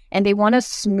options, and they want to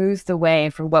smooth the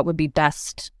way for what would be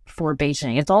best for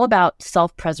Beijing. It's all about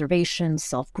self-preservation,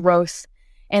 self-growth,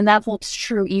 and that holds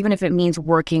true even if it means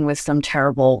working with some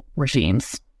terrible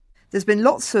regimes. There's been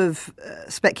lots of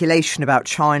speculation about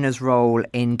China's role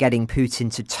in getting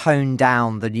Putin to tone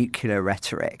down the nuclear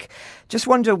rhetoric. Just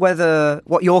wonder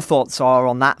what your thoughts are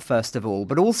on that, first of all,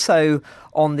 but also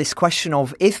on this question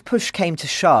of if push came to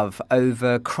shove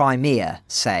over Crimea,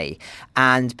 say,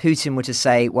 and Putin were to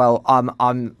say, well,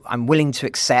 I'm willing to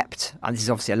accept, and this is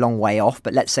obviously a long way off,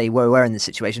 but let's say we're in this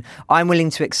situation, I'm willing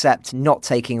to accept not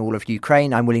taking all of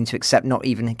Ukraine, I'm willing to accept not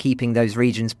even keeping those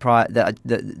regions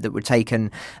that were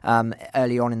taken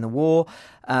early on in the war,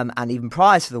 and even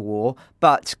prior to the war,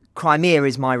 but Crimea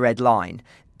is my red line.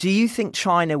 Do you think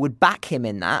China would back him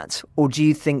in that, or do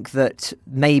you think that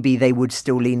maybe they would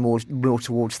still lean more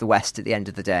towards the West at the end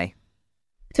of the day?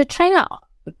 So China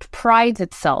prides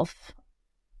itself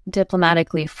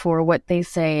diplomatically for what they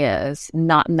say is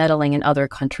not meddling in other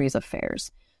countries'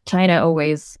 affairs. China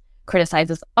always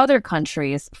criticizes other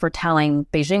countries for telling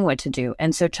Beijing what to do.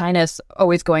 And so China's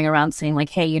always going around saying like,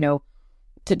 hey,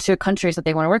 to countries that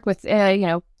they want to work with,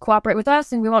 cooperate with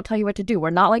us and we won't tell you what to do. We're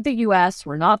not like the US.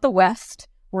 We're not the West.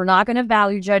 We're not going to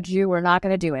value judge you. We're not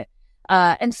going to do it.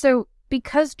 And so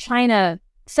because China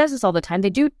says this all the time, they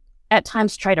do at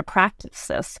times try to practice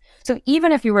this. So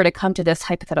even if you were to come to this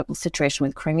hypothetical situation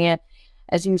with Crimea,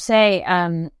 as you say,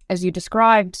 as you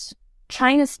described,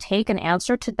 China's take and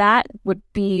answer to that would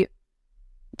be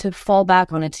to fall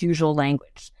back on its usual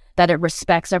language, that it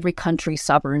respects every country's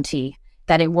sovereignty,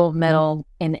 that it won't meddle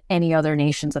in any other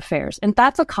nation's affairs. And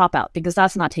that's a cop-out because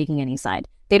that's not taking any side.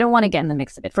 They don't want to get in the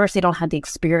mix of it. First, they don't have the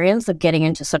experience of getting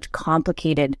into such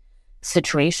complicated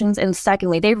situations. And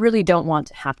secondly, they really don't want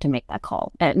to have to make that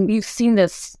call. And you've seen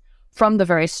this from the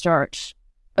very start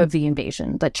of the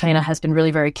invasion, that China has been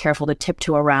really very careful to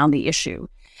tiptoe around the issue.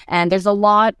 And there's a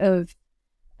lot of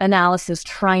analysis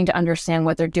trying to understand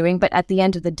what they're doing. But at the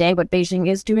end of the day, what Beijing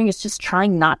is doing is just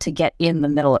trying not to get in the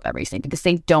middle of everything because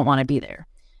they don't want to be there.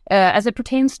 As it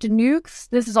pertains to nukes,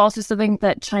 this is also something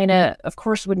that China, of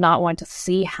course, would not want to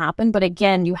see happen. But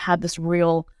again, you have this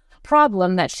real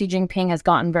problem that Xi Jinping has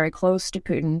gotten very close to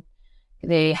Putin.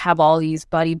 They have all these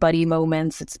buddy-buddy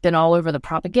moments. It's been all over the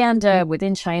propaganda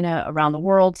within China, around the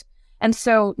world. And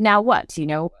so now what?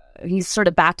 He's sort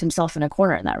of backed himself in a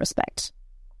corner in that respect.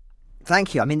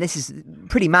 Thank you. I mean, this is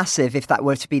pretty massive if that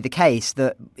were to be the case,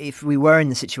 that if we were in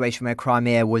the situation where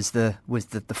Crimea was the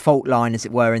fault line, as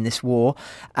it were, in this war,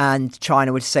 and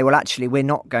China would say, well, actually, we're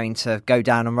not going to go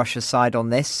down on Russia's side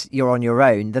on this, you're on your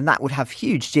own, then that would have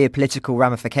huge geopolitical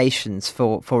ramifications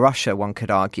for Russia, one could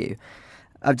argue.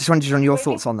 I just wondered on your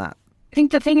thoughts on that. I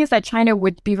think the thing is that China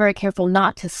would be very careful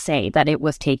not to say that it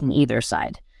was taking either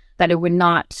side, that it would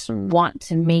not want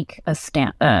to make a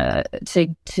stand,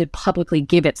 to publicly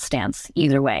give its stance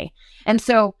either way. And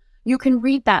so you can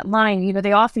read that line.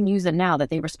 They often use it now that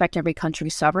they respect every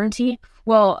country's sovereignty.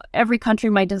 Well, every country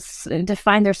might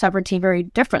define their sovereignty very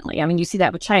differently. I mean, you see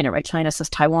that with China, right? China says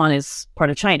Taiwan is part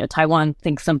of China. Taiwan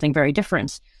thinks something very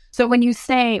different. So when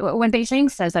Beijing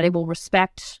says that it will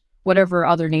respect whatever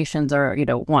other nations are,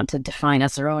 want to define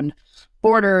as their own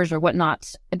borders or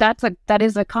whatnot, that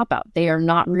is a cop-out. They are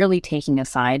not really taking a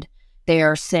side. They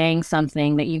are saying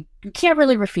something that you can't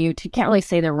really refute. You can't really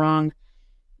say they're wrong.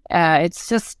 It's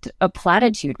just a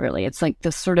platitude, really. It's like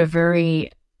this sort of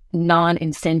very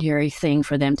non-incendiary thing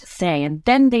for them to say. And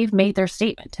then they've made their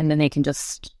statement, and then they can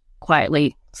just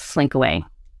quietly slink away.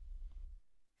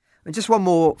 And just one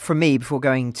more from me before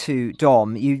going to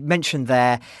Dom. You mentioned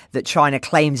there that China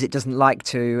claims it doesn't like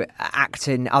to act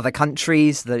in other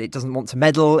countries, that it doesn't want to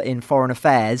meddle in foreign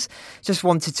affairs. Just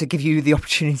wanted to give you the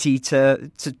opportunity to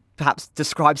perhaps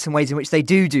describe some ways in which they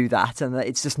do that, and that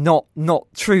it's just not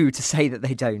true to say that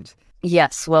they don't.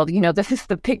 Yes, well, this is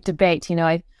the big debate.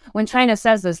 When China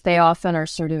says this, they often are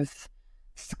sort of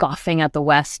scoffing at the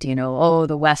West,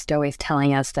 the West always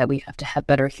telling us that we have to have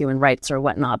better human rights or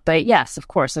whatnot. But yes, of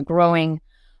course, a growing,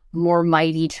 more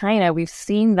mighty China, we've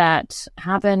seen that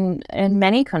happen in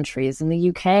many countries. In the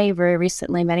UK, very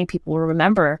recently, many people will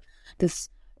remember this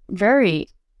very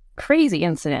crazy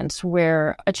incident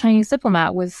where a Chinese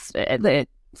diplomat was,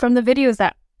 from the videos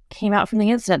that came out from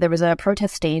the incident, there was a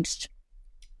protest staged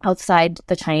outside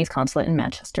the Chinese consulate in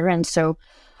Manchester. And so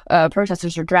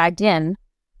protesters are dragged in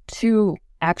to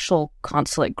actual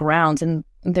consulate grounds, and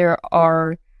there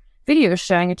are videos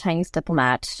showing a Chinese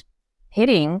diplomat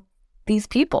hitting these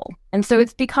people. And so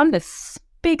it's become this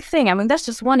big thing. I mean, that's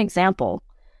just one example.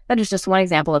 That is just one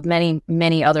example of many,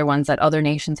 many other ones that other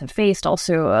nations have faced.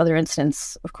 Also, other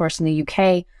incidents, of course, in the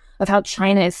UK, of how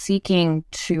China is seeking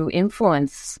to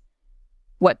influence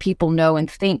what people know and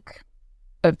think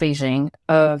of Beijing,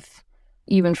 of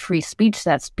even free speech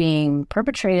that's being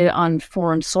perpetrated on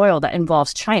foreign soil that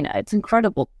involves China. It's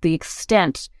incredible the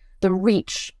extent, the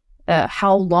reach,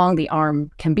 how long the arm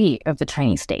can be of the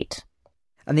Chinese state.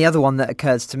 And the other one that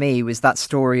occurs to me was that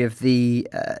story of the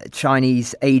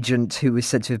Chinese agent who was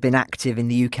said to have been active in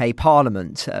the UK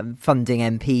Parliament, funding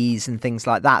MPs and things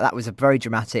like that. That was a very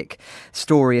dramatic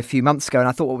story a few months ago. And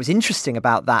I thought what was interesting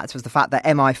about that was the fact that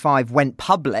MI5 went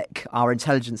public, our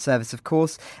intelligence service, of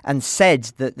course, and said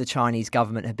that the Chinese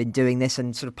government had been doing this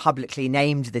and sort of publicly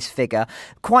named this figure.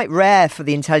 Quite rare for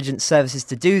the intelligence services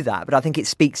to do that, but I think it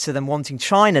speaks to them wanting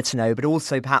China to know, but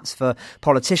also perhaps for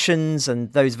politicians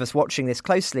and those of us watching this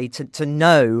closely to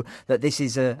know that this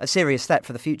is a serious step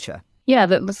for the future. Yeah,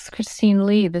 that was Christine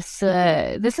Lee. This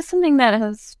is something that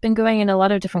has been going in a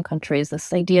lot of different countries.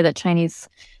 This idea that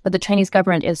the Chinese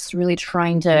government is really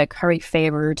trying to curry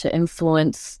favor, to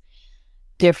influence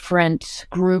different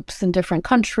groups in different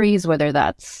countries, whether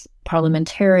that's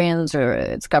parliamentarians or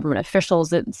it's government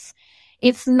officials.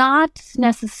 It's not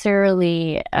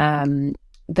necessarily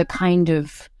the kind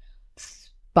of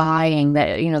spying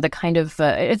that, the kind of,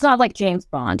 it's not like James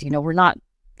Bond, we're not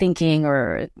thinking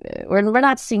or we're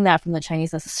not seeing that from the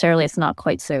Chinese necessarily. It's not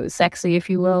quite so sexy, if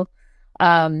you will.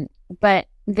 But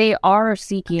they are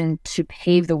seeking to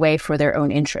pave the way for their own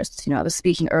interests. I was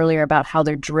speaking earlier about how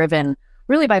they're driven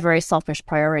really by very selfish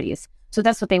priorities. So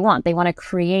that's what they want. They want to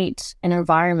create an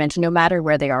environment, no matter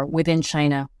where they are, within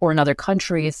China or in other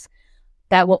countries,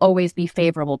 that will always be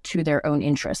favorable to their own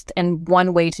interests. And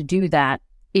one way to do that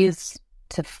is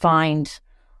to find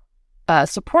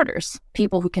supporters,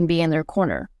 people who can be in their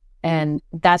corner. And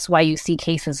that's why you see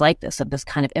cases like this, of this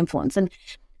kind of influence. And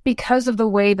because of the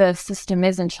way the system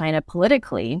is in China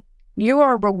politically, you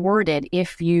are rewarded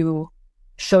if you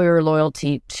show your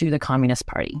loyalty to the Communist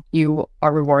Party. You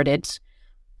are rewarded,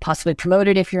 possibly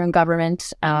promoted if you're in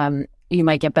government. You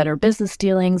might get better business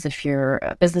deals if you're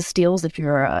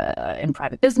in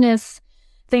private business,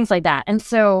 things like that. And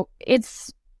so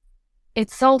it's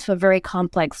itself a very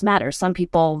complex matter. Some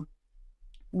people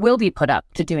will be put up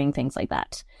to doing things like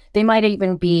that. They might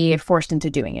even be forced into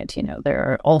doing it. There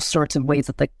are all sorts of ways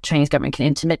that the Chinese government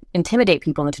can intimidate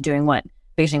people into doing what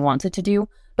Beijing wants it to do.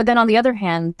 But then on the other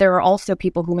hand, there are also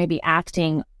people who may be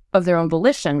acting of their own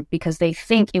volition because they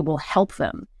think it will help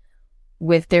them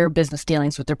with their business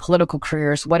dealings, with their political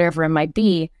careers, whatever it might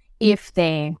be, if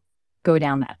they go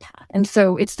down that path. And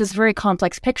so it's this very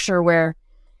complex picture where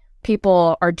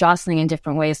people are jostling in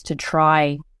different ways to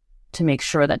try to make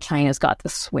sure that China's got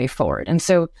this way forward. And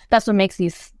so that's what makes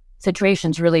these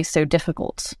situations really so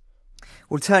difficult.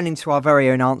 Well, turning to our very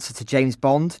own answer to James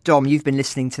Bond, Dom, you've been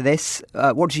listening to this.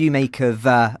 What do you make of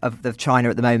China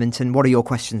at the moment, and what are your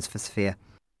questions for Sophia?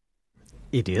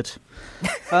 Idiot.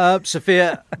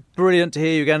 Sophia, brilliant to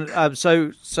hear you again. I'm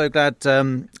so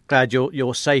glad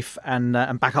you're safe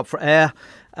and back up for air.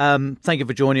 Thank you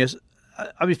for joining us.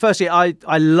 I mean, firstly, I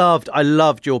loved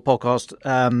your podcast,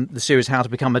 the series "How to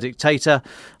Become a Dictator."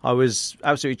 I was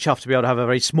absolutely chuffed to be able to have a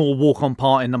very small walk-on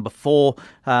part in number 4,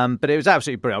 but it was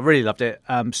absolutely brilliant. I really loved it.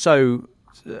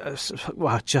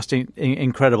 Just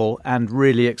incredible and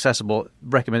really accessible.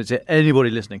 Recommend it to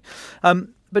anybody listening.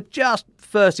 But just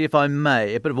firstly, if I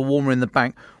may, a bit of a warmer in the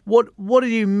bank. What do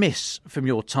you miss from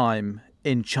your time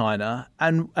in China,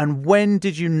 and when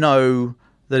did you know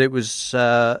that it was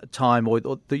time or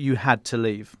that you had to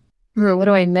leave? What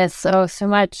do I miss? Oh, so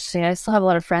much. Yeah, I still have a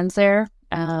lot of friends there.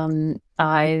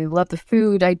 I love the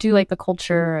food. I do like the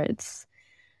culture. It's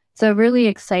a really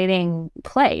exciting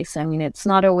place. I mean, it's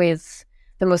not always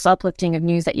the most uplifting of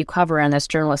news that you cover. And as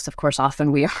journalists, of course,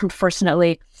 often we are,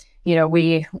 unfortunately,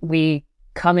 we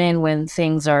come in when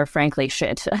things are frankly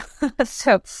shit.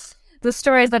 So the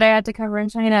stories that I had to cover in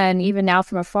China, and even now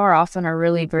from afar, often are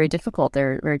really very difficult.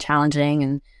 They're very challenging,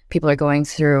 and people are going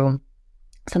through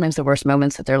sometimes the worst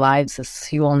moments of their lives, as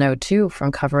you all know too,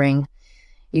 from covering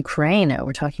Ukraine.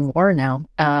 We're talking war now.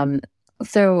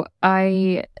 So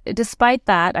despite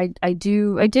that, I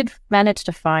did manage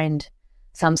to find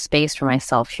some space for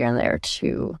myself here and there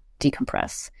to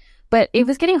decompress. But it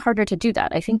was getting harder to do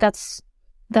that. I think that's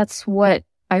what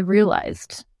I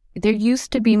realized. There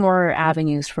used to be more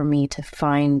avenues for me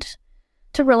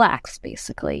to relax,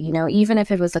 basically, even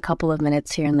if it was a couple of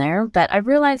minutes here and there. But I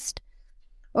realized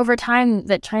over time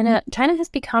that China has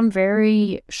become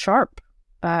very sharp.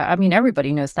 I mean,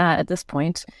 everybody knows that at this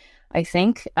point, I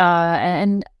think.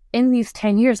 And in these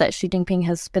 10 years that Xi Jinping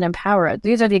has been in power,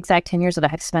 these are the exact 10 years that I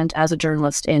have spent as a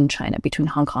journalist in China, between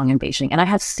Hong Kong and Beijing. And I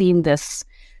have seen this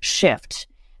shift.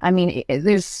 I mean,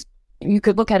 you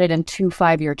could look at it in 2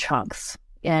 5-year chunks.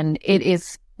 And it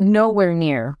is nowhere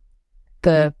near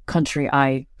the country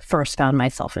I first found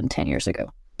myself in 10 years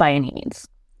ago, by any means.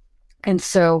 And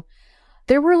so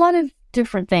there were a lot of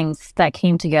different things that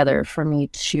came together for me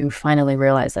to finally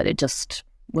realize that it just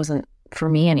wasn't for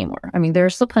me anymore. I mean, there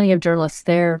are still plenty of journalists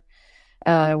there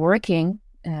working,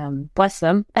 bless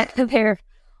them. They're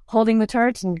holding the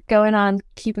torch and going on,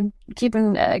 keeping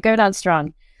going on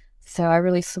strong. So I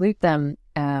really salute them.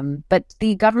 But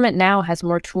the government now has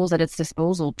more tools at its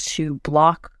disposal to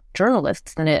block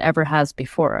journalists than it ever has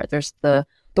before. There's the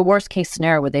worst case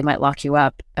scenario where they might lock you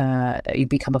up. You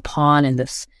become a pawn in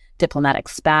this diplomatic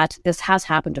spat. This has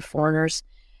happened to foreigners.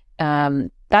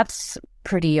 That's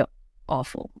pretty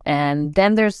awful. And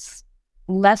then there's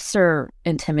lesser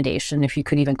intimidation, if you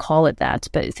could even call it that.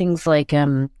 But things like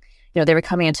they were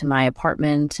coming into my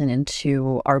apartment and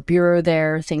into our bureau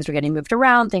there. Things were getting moved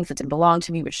around. Things that didn't belong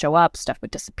to me would show up. Stuff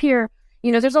would disappear.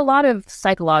 There's a lot of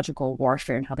psychological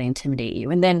warfare in how they intimidate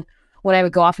you. And then when I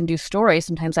would go off and do stories,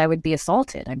 sometimes I would be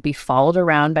assaulted. I'd be followed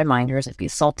around by minders. I'd be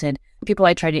assaulted. People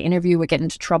I tried to interview would get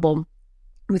into trouble.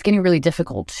 It was getting really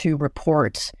difficult to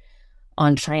report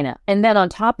on China. And then on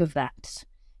top of that,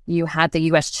 you had the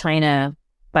U.S.-China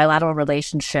bilateral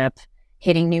relationship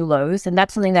hitting new lows, and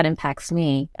that's something that impacts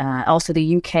me. Also,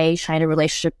 the UK-China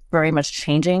relationship very much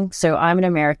changing. So I'm an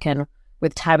American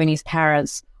with Taiwanese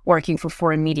parents working for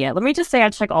foreign media. Let me just say I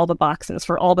check all the boxes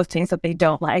for all the things that they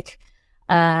don't like.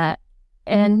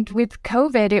 And with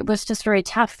COVID, it was just very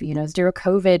tough. Zero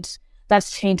COVID,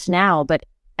 that's changed now. But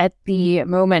at the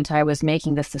moment I was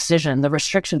making this decision, the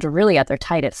restrictions were really at their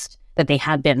tightest that they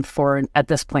had been for, at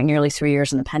this point, nearly 3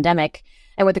 years in the pandemic.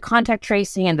 And with the contact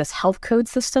tracing and this health code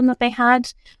system that they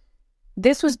had,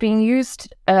 this was being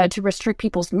used to restrict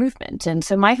people's movement. And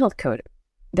so my health code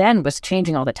then was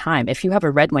changing all the time. If you have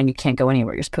a red one, you can't go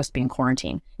anywhere. You're supposed to be in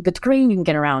quarantine. If it's green, you can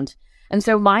get around. And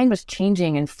so mine was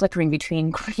changing and flickering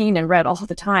between green and red all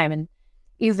the time. And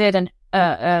is it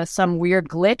some weird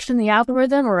glitch in the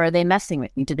algorithm, or are they messing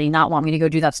with me? Did they not want me to go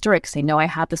do that story because they know I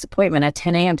had this appointment at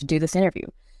 10 a.m. to do this interview?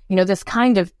 This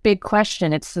kind of big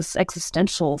question. It's this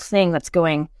existential thing that's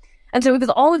going. And so it was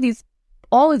all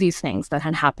of these things that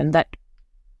had happened that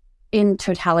in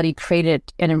totality created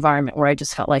an environment where I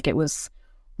just felt like it was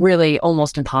really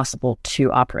almost impossible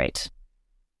to operate.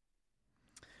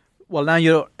 Well, now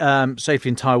you're safely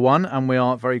in Taiwan, and we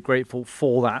are very grateful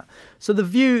for that. So the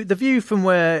view from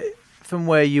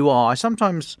where you are,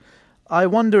 I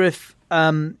wonder if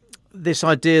this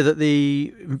idea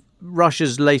that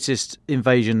Russia's latest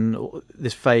invasion,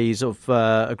 this phase of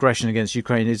aggression against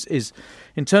Ukraine, is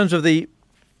in terms of the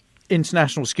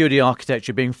international security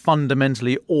architecture being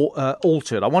fundamentally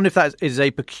altered. I wonder if that is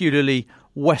a peculiarly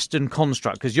Western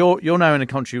construct, because you're now in a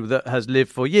country that has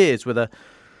lived for years with a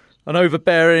an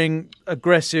overbearing,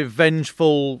 aggressive,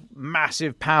 vengeful,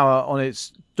 massive power on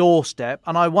its doorstep.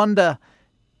 And I wonder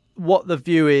what the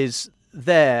view is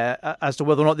there as to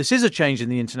whether or not this is a change in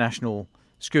the international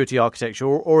security architecture,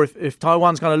 or if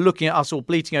Taiwan's kind of looking at us all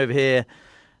bleating over here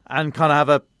and kind of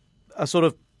have a sort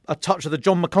of a touch of the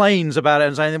John McClanes about it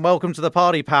and saying, welcome to the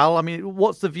party, pal. I mean,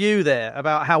 what's the view there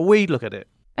about how we look at it?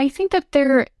 I think that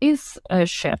there is a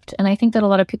shift, and I think that a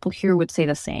lot of people here would say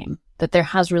the same, that there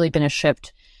has really been a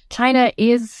shift. China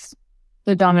is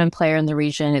the dominant player in the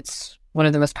region. It's one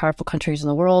of the most powerful countries in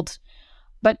the world,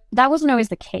 but that wasn't always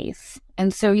the case.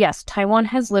 And so, yes, Taiwan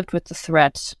has lived with the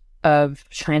threat of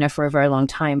China for a very long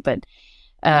time, but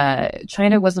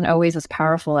China wasn't always as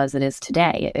powerful as it is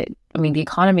today. The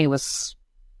economy was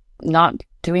not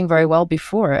doing very well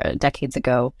before decades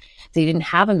ago. They didn't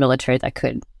have a military that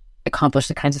could accomplish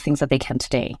the kinds of things that they can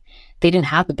today. They didn't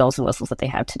have the bells and whistles that they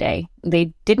have today.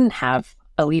 They didn't have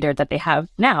a leader that they have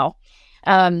now.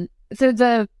 So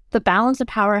the balance of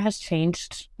power has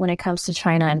changed when it comes to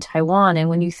China and Taiwan. And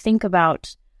when you think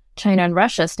about China and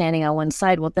Russia standing on one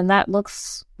side, well, then that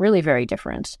looks really very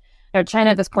different.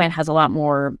 China at this point has a lot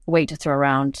more weight to throw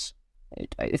around.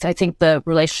 I think the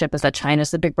relationship is that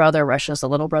China's the big brother, Russia's the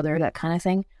little brother, that kind of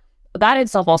thing. That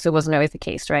itself also wasn't always the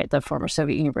case, right? The former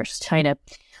Soviet Union versus China.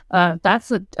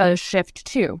 That's a shift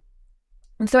too.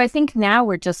 And so I think now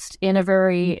we're just in a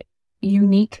very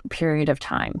unique period of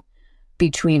time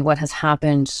between what has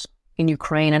happened in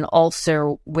Ukraine and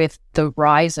also with the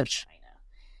rise of China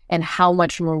and how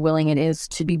much more willing it is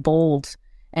to be bold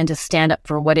and to stand up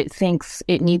for what it thinks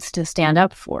it needs to stand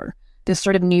up for. This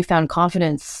sort of newfound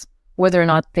confidence, whether or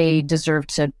not they deserve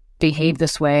to behave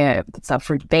this way, it's up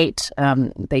for debate.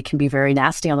 They can be very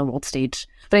nasty on the world stage.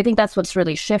 But I think that's what's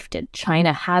really shifted.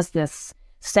 China has this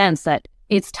sense that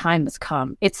its time has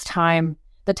come. It's time,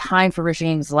 the time for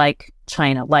regimes like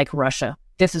China, like Russia.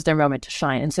 This is their moment to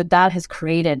shine. And so that has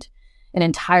created an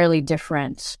entirely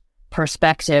different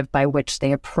perspective by which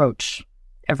they approach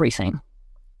everything.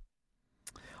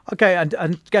 Okay, and I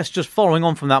guess just following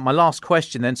on from that, my last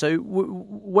question then. So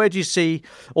where do you see,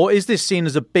 or is this seen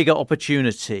as a bigger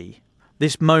opportunity,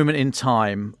 this moment in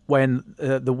time when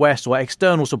the West, or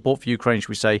external support for Ukraine, should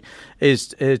we say, is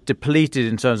depleted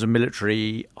in terms of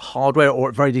military hardware, or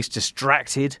at very least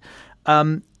distracted?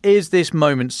 Is this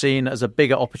moment seen as a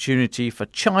bigger opportunity for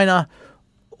China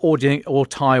or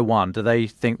Taiwan? Do they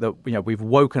think that we've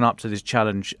woken up to this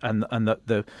challenge and that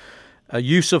the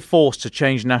use of force to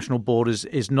change national borders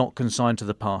is not consigned to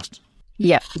the past?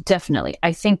 Yeah, definitely.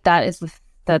 I think that's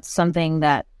something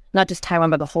that not just Taiwan,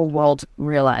 but the whole world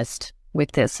realized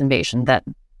with this invasion, that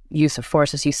use of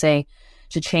force, as you say,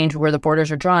 to change where the borders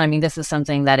are drawn. This is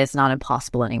something that is not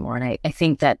impossible anymore. And I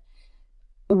think that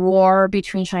war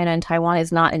between China and Taiwan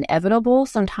is not inevitable.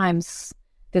 Sometimes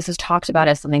this is talked about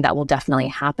as something that will definitely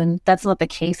happen. That's not the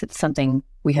case. It's something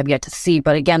we have yet to see.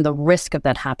 But again, the risk of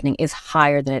that happening is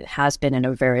higher than it has been in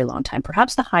a very long time,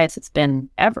 perhaps the highest it's been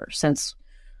ever since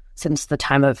the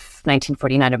time of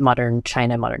 1949 of modern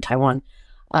China, modern Taiwan.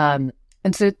 And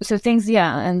so things,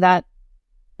 and that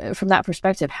from that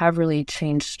perspective have really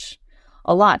changed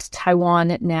a lot.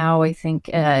 Taiwan now, I think,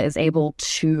 is able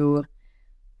to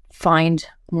find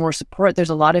more support. There's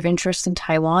a lot of interest in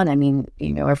Taiwan.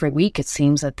 Every week it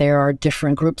seems that there are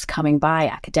different groups coming by,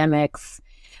 academics,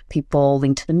 people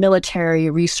linked to the military,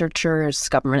 researchers,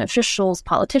 government officials,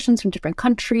 politicians from different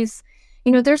countries.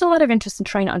 There's a lot of interest in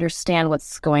trying to understand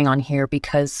what's going on here,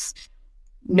 because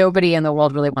nobody in the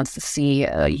world really wants to see,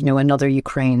 another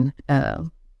Ukraine,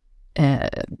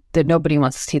 that nobody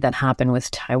wants to see that happen with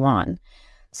Taiwan.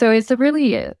 So it's a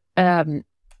really,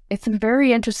 it's a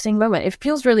very interesting moment. It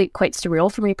feels really quite surreal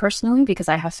for me personally, because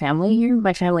I have family here.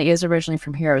 My family is originally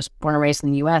from here. I was born and raised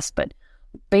in the U.S., but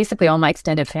basically all my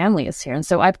extended family is here. And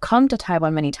so I've come to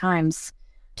Taiwan many times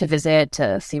to visit,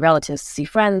 to see relatives, to see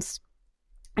friends.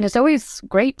 And it's always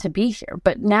great to be here.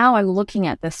 But now I'm looking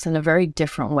at this in a very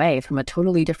different way, from a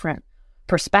totally different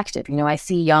perspective. I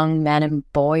see young men and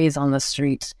boys on the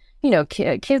street,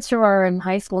 kids who are in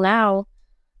high school now,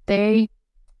 they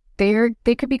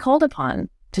could be called upon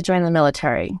to join the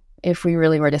military if we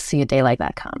really were to see a day like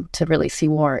that come, to really see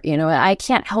war. I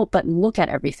can't help but look at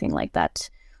everything like that.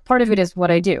 Part of it is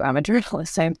what I do. I'm a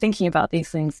journalist, so I'm thinking about these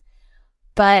things.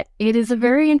 But it is a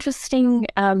very interesting,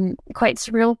 quite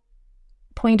surreal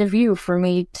point of view for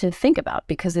me to think about,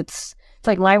 because it's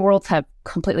like my worlds have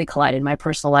completely collided. My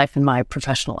personal life and my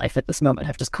professional life at this moment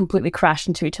have just completely crashed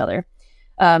into each other.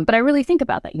 But I really think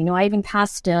about that. I even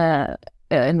passed in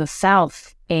the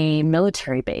south a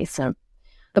military base.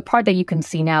 The part that you can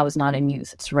see now is not in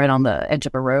use. It's right on the edge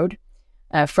of a road.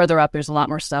 Further up, there's a lot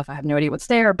more stuff. I have no idea what's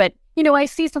there. But, I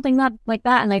see something like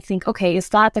that and I think, okay, is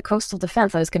that the coastal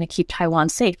defense that is going to keep Taiwan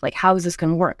safe? Like, how is this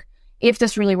going to work? If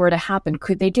this really were to happen,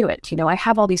 could they do it? I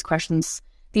have all these questions.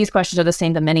 These questions are the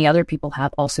same that many other people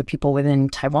have, also people within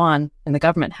Taiwan and the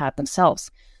government have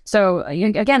themselves. So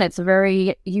again, it's a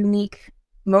very unique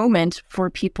moment for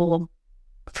people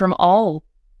from all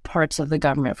parts of the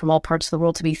government, from all parts of the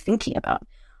world to be thinking about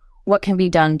what can be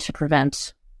done to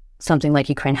prevent something like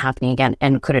Ukraine happening again,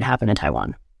 and could it happen in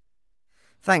Taiwan?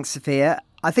 Thanks, Sophia.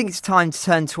 I think it's time to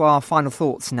turn to our final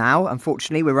thoughts now.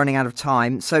 Unfortunately, we're running out of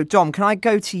time. So, Dom, can I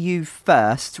go to you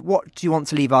first? What do you want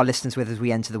to leave our listeners with as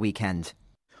we enter the weekend?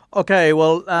 Okay,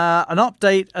 well, an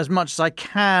update as much as I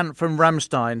can from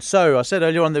Ramstein. So I said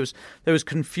earlier on there was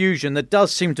confusion. There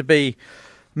does seem to be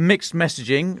mixed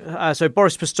messaging. So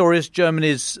Boris Pistorius,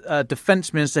 Germany's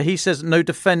defence minister, he says no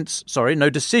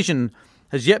decision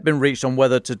has yet been reached on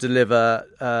whether to deliver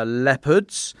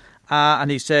Leopards.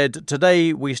 And he said,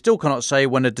 today we still cannot say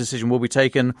when a decision will be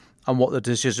taken and what the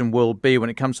decision will be when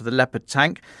it comes to the Leopard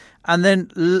tank. And then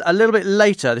a little bit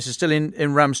later, this is still in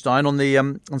Ramstein, on the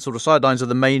on sort of sidelines of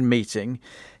the main meeting,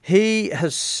 he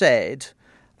has said,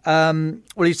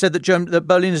 he said that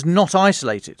Berlin is not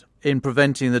isolated in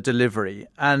preventing the delivery,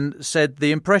 and said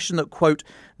the impression that, quote,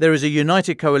 there is a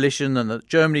united coalition and that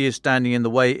Germany is standing in the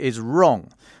way is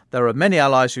wrong. There are many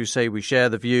allies who say we share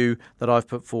the view that I've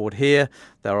put forward here.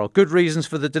 There are good reasons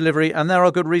for the delivery and there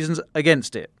are good reasons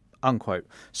against it, unquote.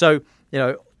 So,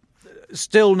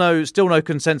 still no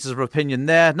consensus of opinion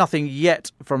there. Nothing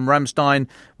yet from Ramstein,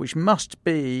 which must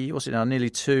be, what's it now, nearly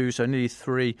 2, so nearly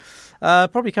 3.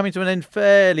 Probably coming to an end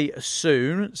fairly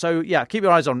soon. So, yeah, keep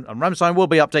your eyes on Ramstein. We'll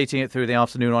be updating it through the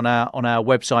afternoon on our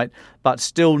website, but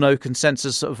still no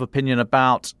consensus of opinion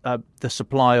about the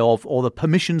supply of, or the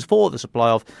permissions for the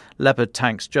supply of Leopard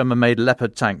tanks, German-made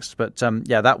Leopard tanks. But,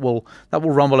 that will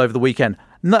rumble over the weekend.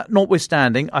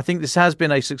 Notwithstanding, I think this has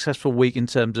been a successful week in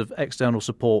terms of external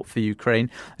support for Ukraine.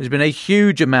 There's been a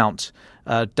huge amount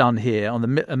done here on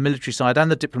the military side and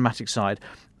the diplomatic side.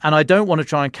 And I don't want to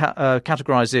try and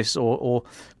categorise this or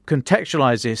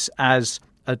contextualise this as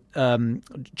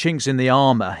chinks in the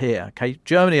armour here. Okay,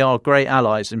 Germany are great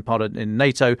allies in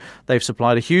NATO. They've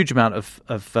supplied a huge amount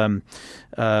of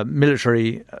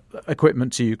military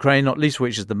equipment to Ukraine, not least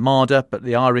which is the Marder, but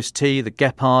the Iris-T, the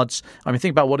Gepards. I mean,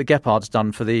 think about what the Gepard's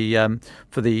done for the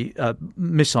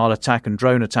missile attack and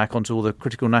drone attack onto all the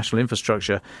critical national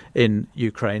infrastructure in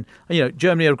Ukraine.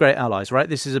 Germany are great allies, right?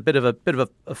 This is a bit of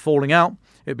a falling out.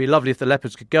 It'd be lovely if the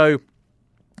Leopards could go.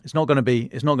 It's not going to be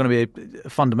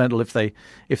fundamental if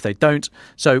they don't.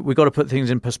 So we've got to put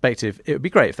things in perspective. It would be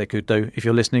great if they could do. If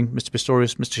you're listening, Mr.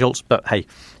 Pistorius, Mr. Schultz, but hey,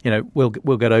 we'll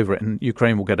get over it, and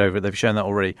Ukraine will get over it. They've shown that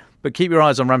already. But keep your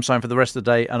eyes on Ramstein for the rest of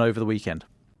the day and over the weekend.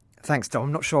 Thanks, Dom.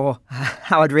 I'm not sure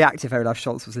how I'd react if Olaf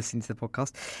Scholz was listening to the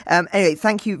podcast. Anyway,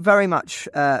 thank you very much,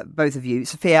 both of you.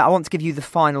 Sophia, I want to give you the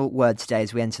final word today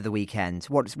as we enter the weekend.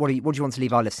 What do you want to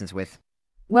leave our listeners with?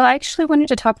 Well, I actually wanted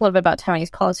to talk a little bit about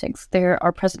Taiwanese politics. There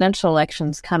are presidential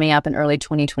elections coming up in early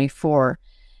 2024.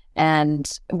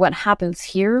 And what happens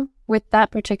here with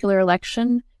that particular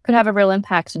election could have a real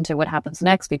impact into what happens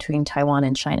next between Taiwan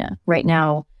and China. Right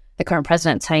now, the current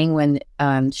president, Tsai Ing-wen,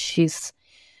 she's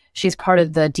part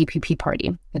of the DPP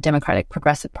party, the Democratic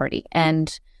Progressive Party.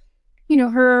 And,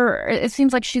 it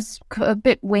seems like she's a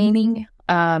bit waning.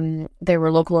 There were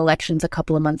local elections a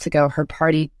couple of months ago. Her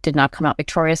party did not come out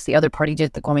victorious. The other party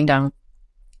did, the Kuomintang,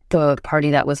 the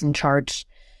party that was in charge,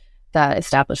 that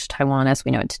established Taiwan as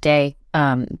we know it today.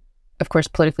 Of course,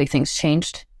 politically, things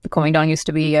changed. The Kuomintang used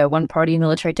to be a one-party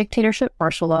military dictatorship.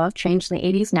 Martial law changed in the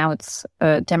 80s. Now it's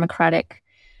a democratic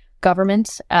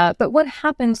government. But what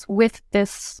happens with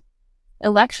this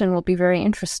election will be very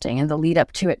interesting, and the lead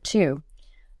up to it, too.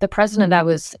 The president that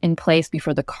was in place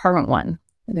before the current one,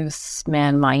 this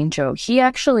man, Ma Ying-jeou, he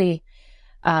actually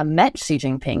met Xi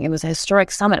Jinping. It was a historic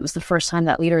summit. It was the first time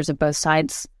that leaders of both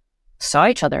sides saw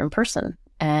each other in person.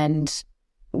 And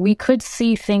we could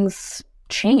see things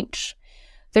change.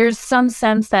 There's some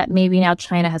sense that maybe now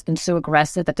China has been so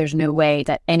aggressive that there's no way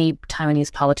that any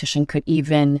Taiwanese politician could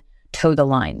even toe the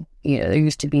line. There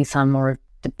used to be some more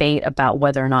debate about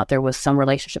whether or not there was some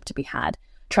relationship to be had.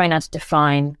 Trying not to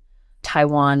define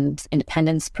Taiwan's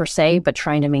independence per se, but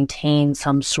trying to maintain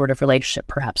some sort of relationship,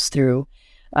 perhaps through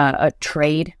a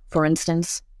trade, for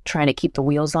instance, trying to keep the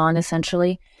wheels on,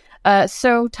 essentially.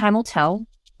 So time will tell,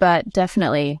 but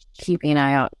definitely keeping an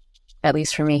eye out, at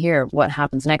least for me here, what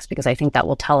happens next, because I think that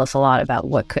will tell us a lot about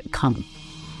what could come.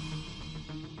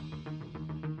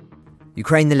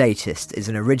 Ukraine the Latest is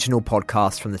an original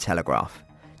podcast from The Telegraph.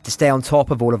 To stay on top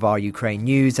of all of our Ukraine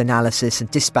news, analysis and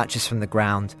dispatches from the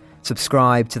ground,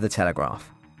 subscribe to The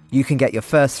Telegraph. You can get your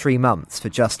first 3 months for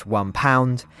just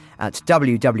 £1 at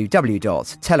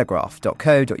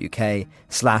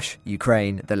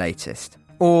www.telegraph.co.uk/Ukraine the latest.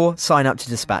 Or sign up to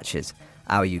Dispatches,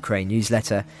 our Ukraine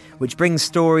newsletter, which brings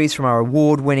stories from our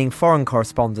award-winning foreign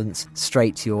correspondents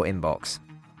straight to your inbox.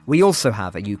 We also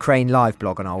have a Ukraine Live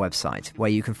blog on our website, where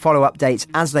you can follow updates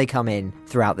as they come in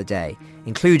throughout the day,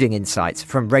 including insights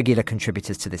from regular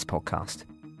contributors to this podcast.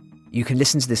 You can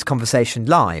listen to this conversation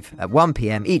live at 1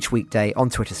 p.m. each weekday on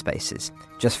Twitter Spaces.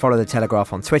 Just follow The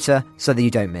Telegraph on Twitter so that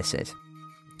you don't miss it.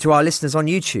 To our listeners on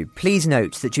YouTube, please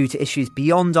note that due to issues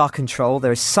beyond our control,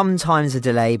 there is sometimes a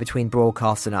delay between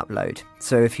broadcast and upload.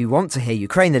 So if you want to hear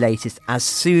Ukraine the latest as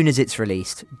soon as it's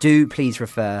released, do please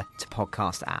refer to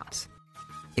podcast apps.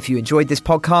 If you enjoyed this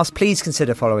podcast, please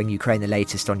consider following Ukraine the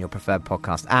latest on your preferred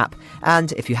podcast app.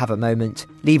 And if you have a moment,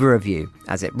 leave a review,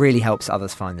 as it really helps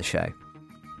others find the show.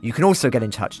 You can also get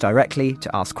in touch directly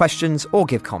to ask questions or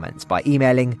give comments by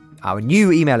emailing our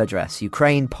new email address,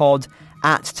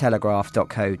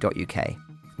 ukrainepod@telegraph.co.uk.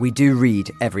 We do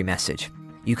read every message.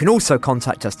 You can also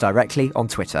contact us directly on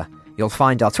Twitter. You'll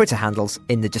find our Twitter handles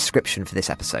in the description for this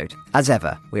episode. As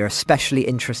ever, we are especially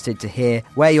interested to hear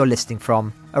where you're listening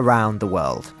from around the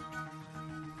world.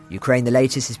 Ukraine the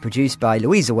Latest is produced by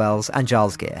Louisa Wells and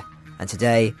Giles Gear. And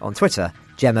today, on Twitter,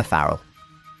 Gemma Farrell.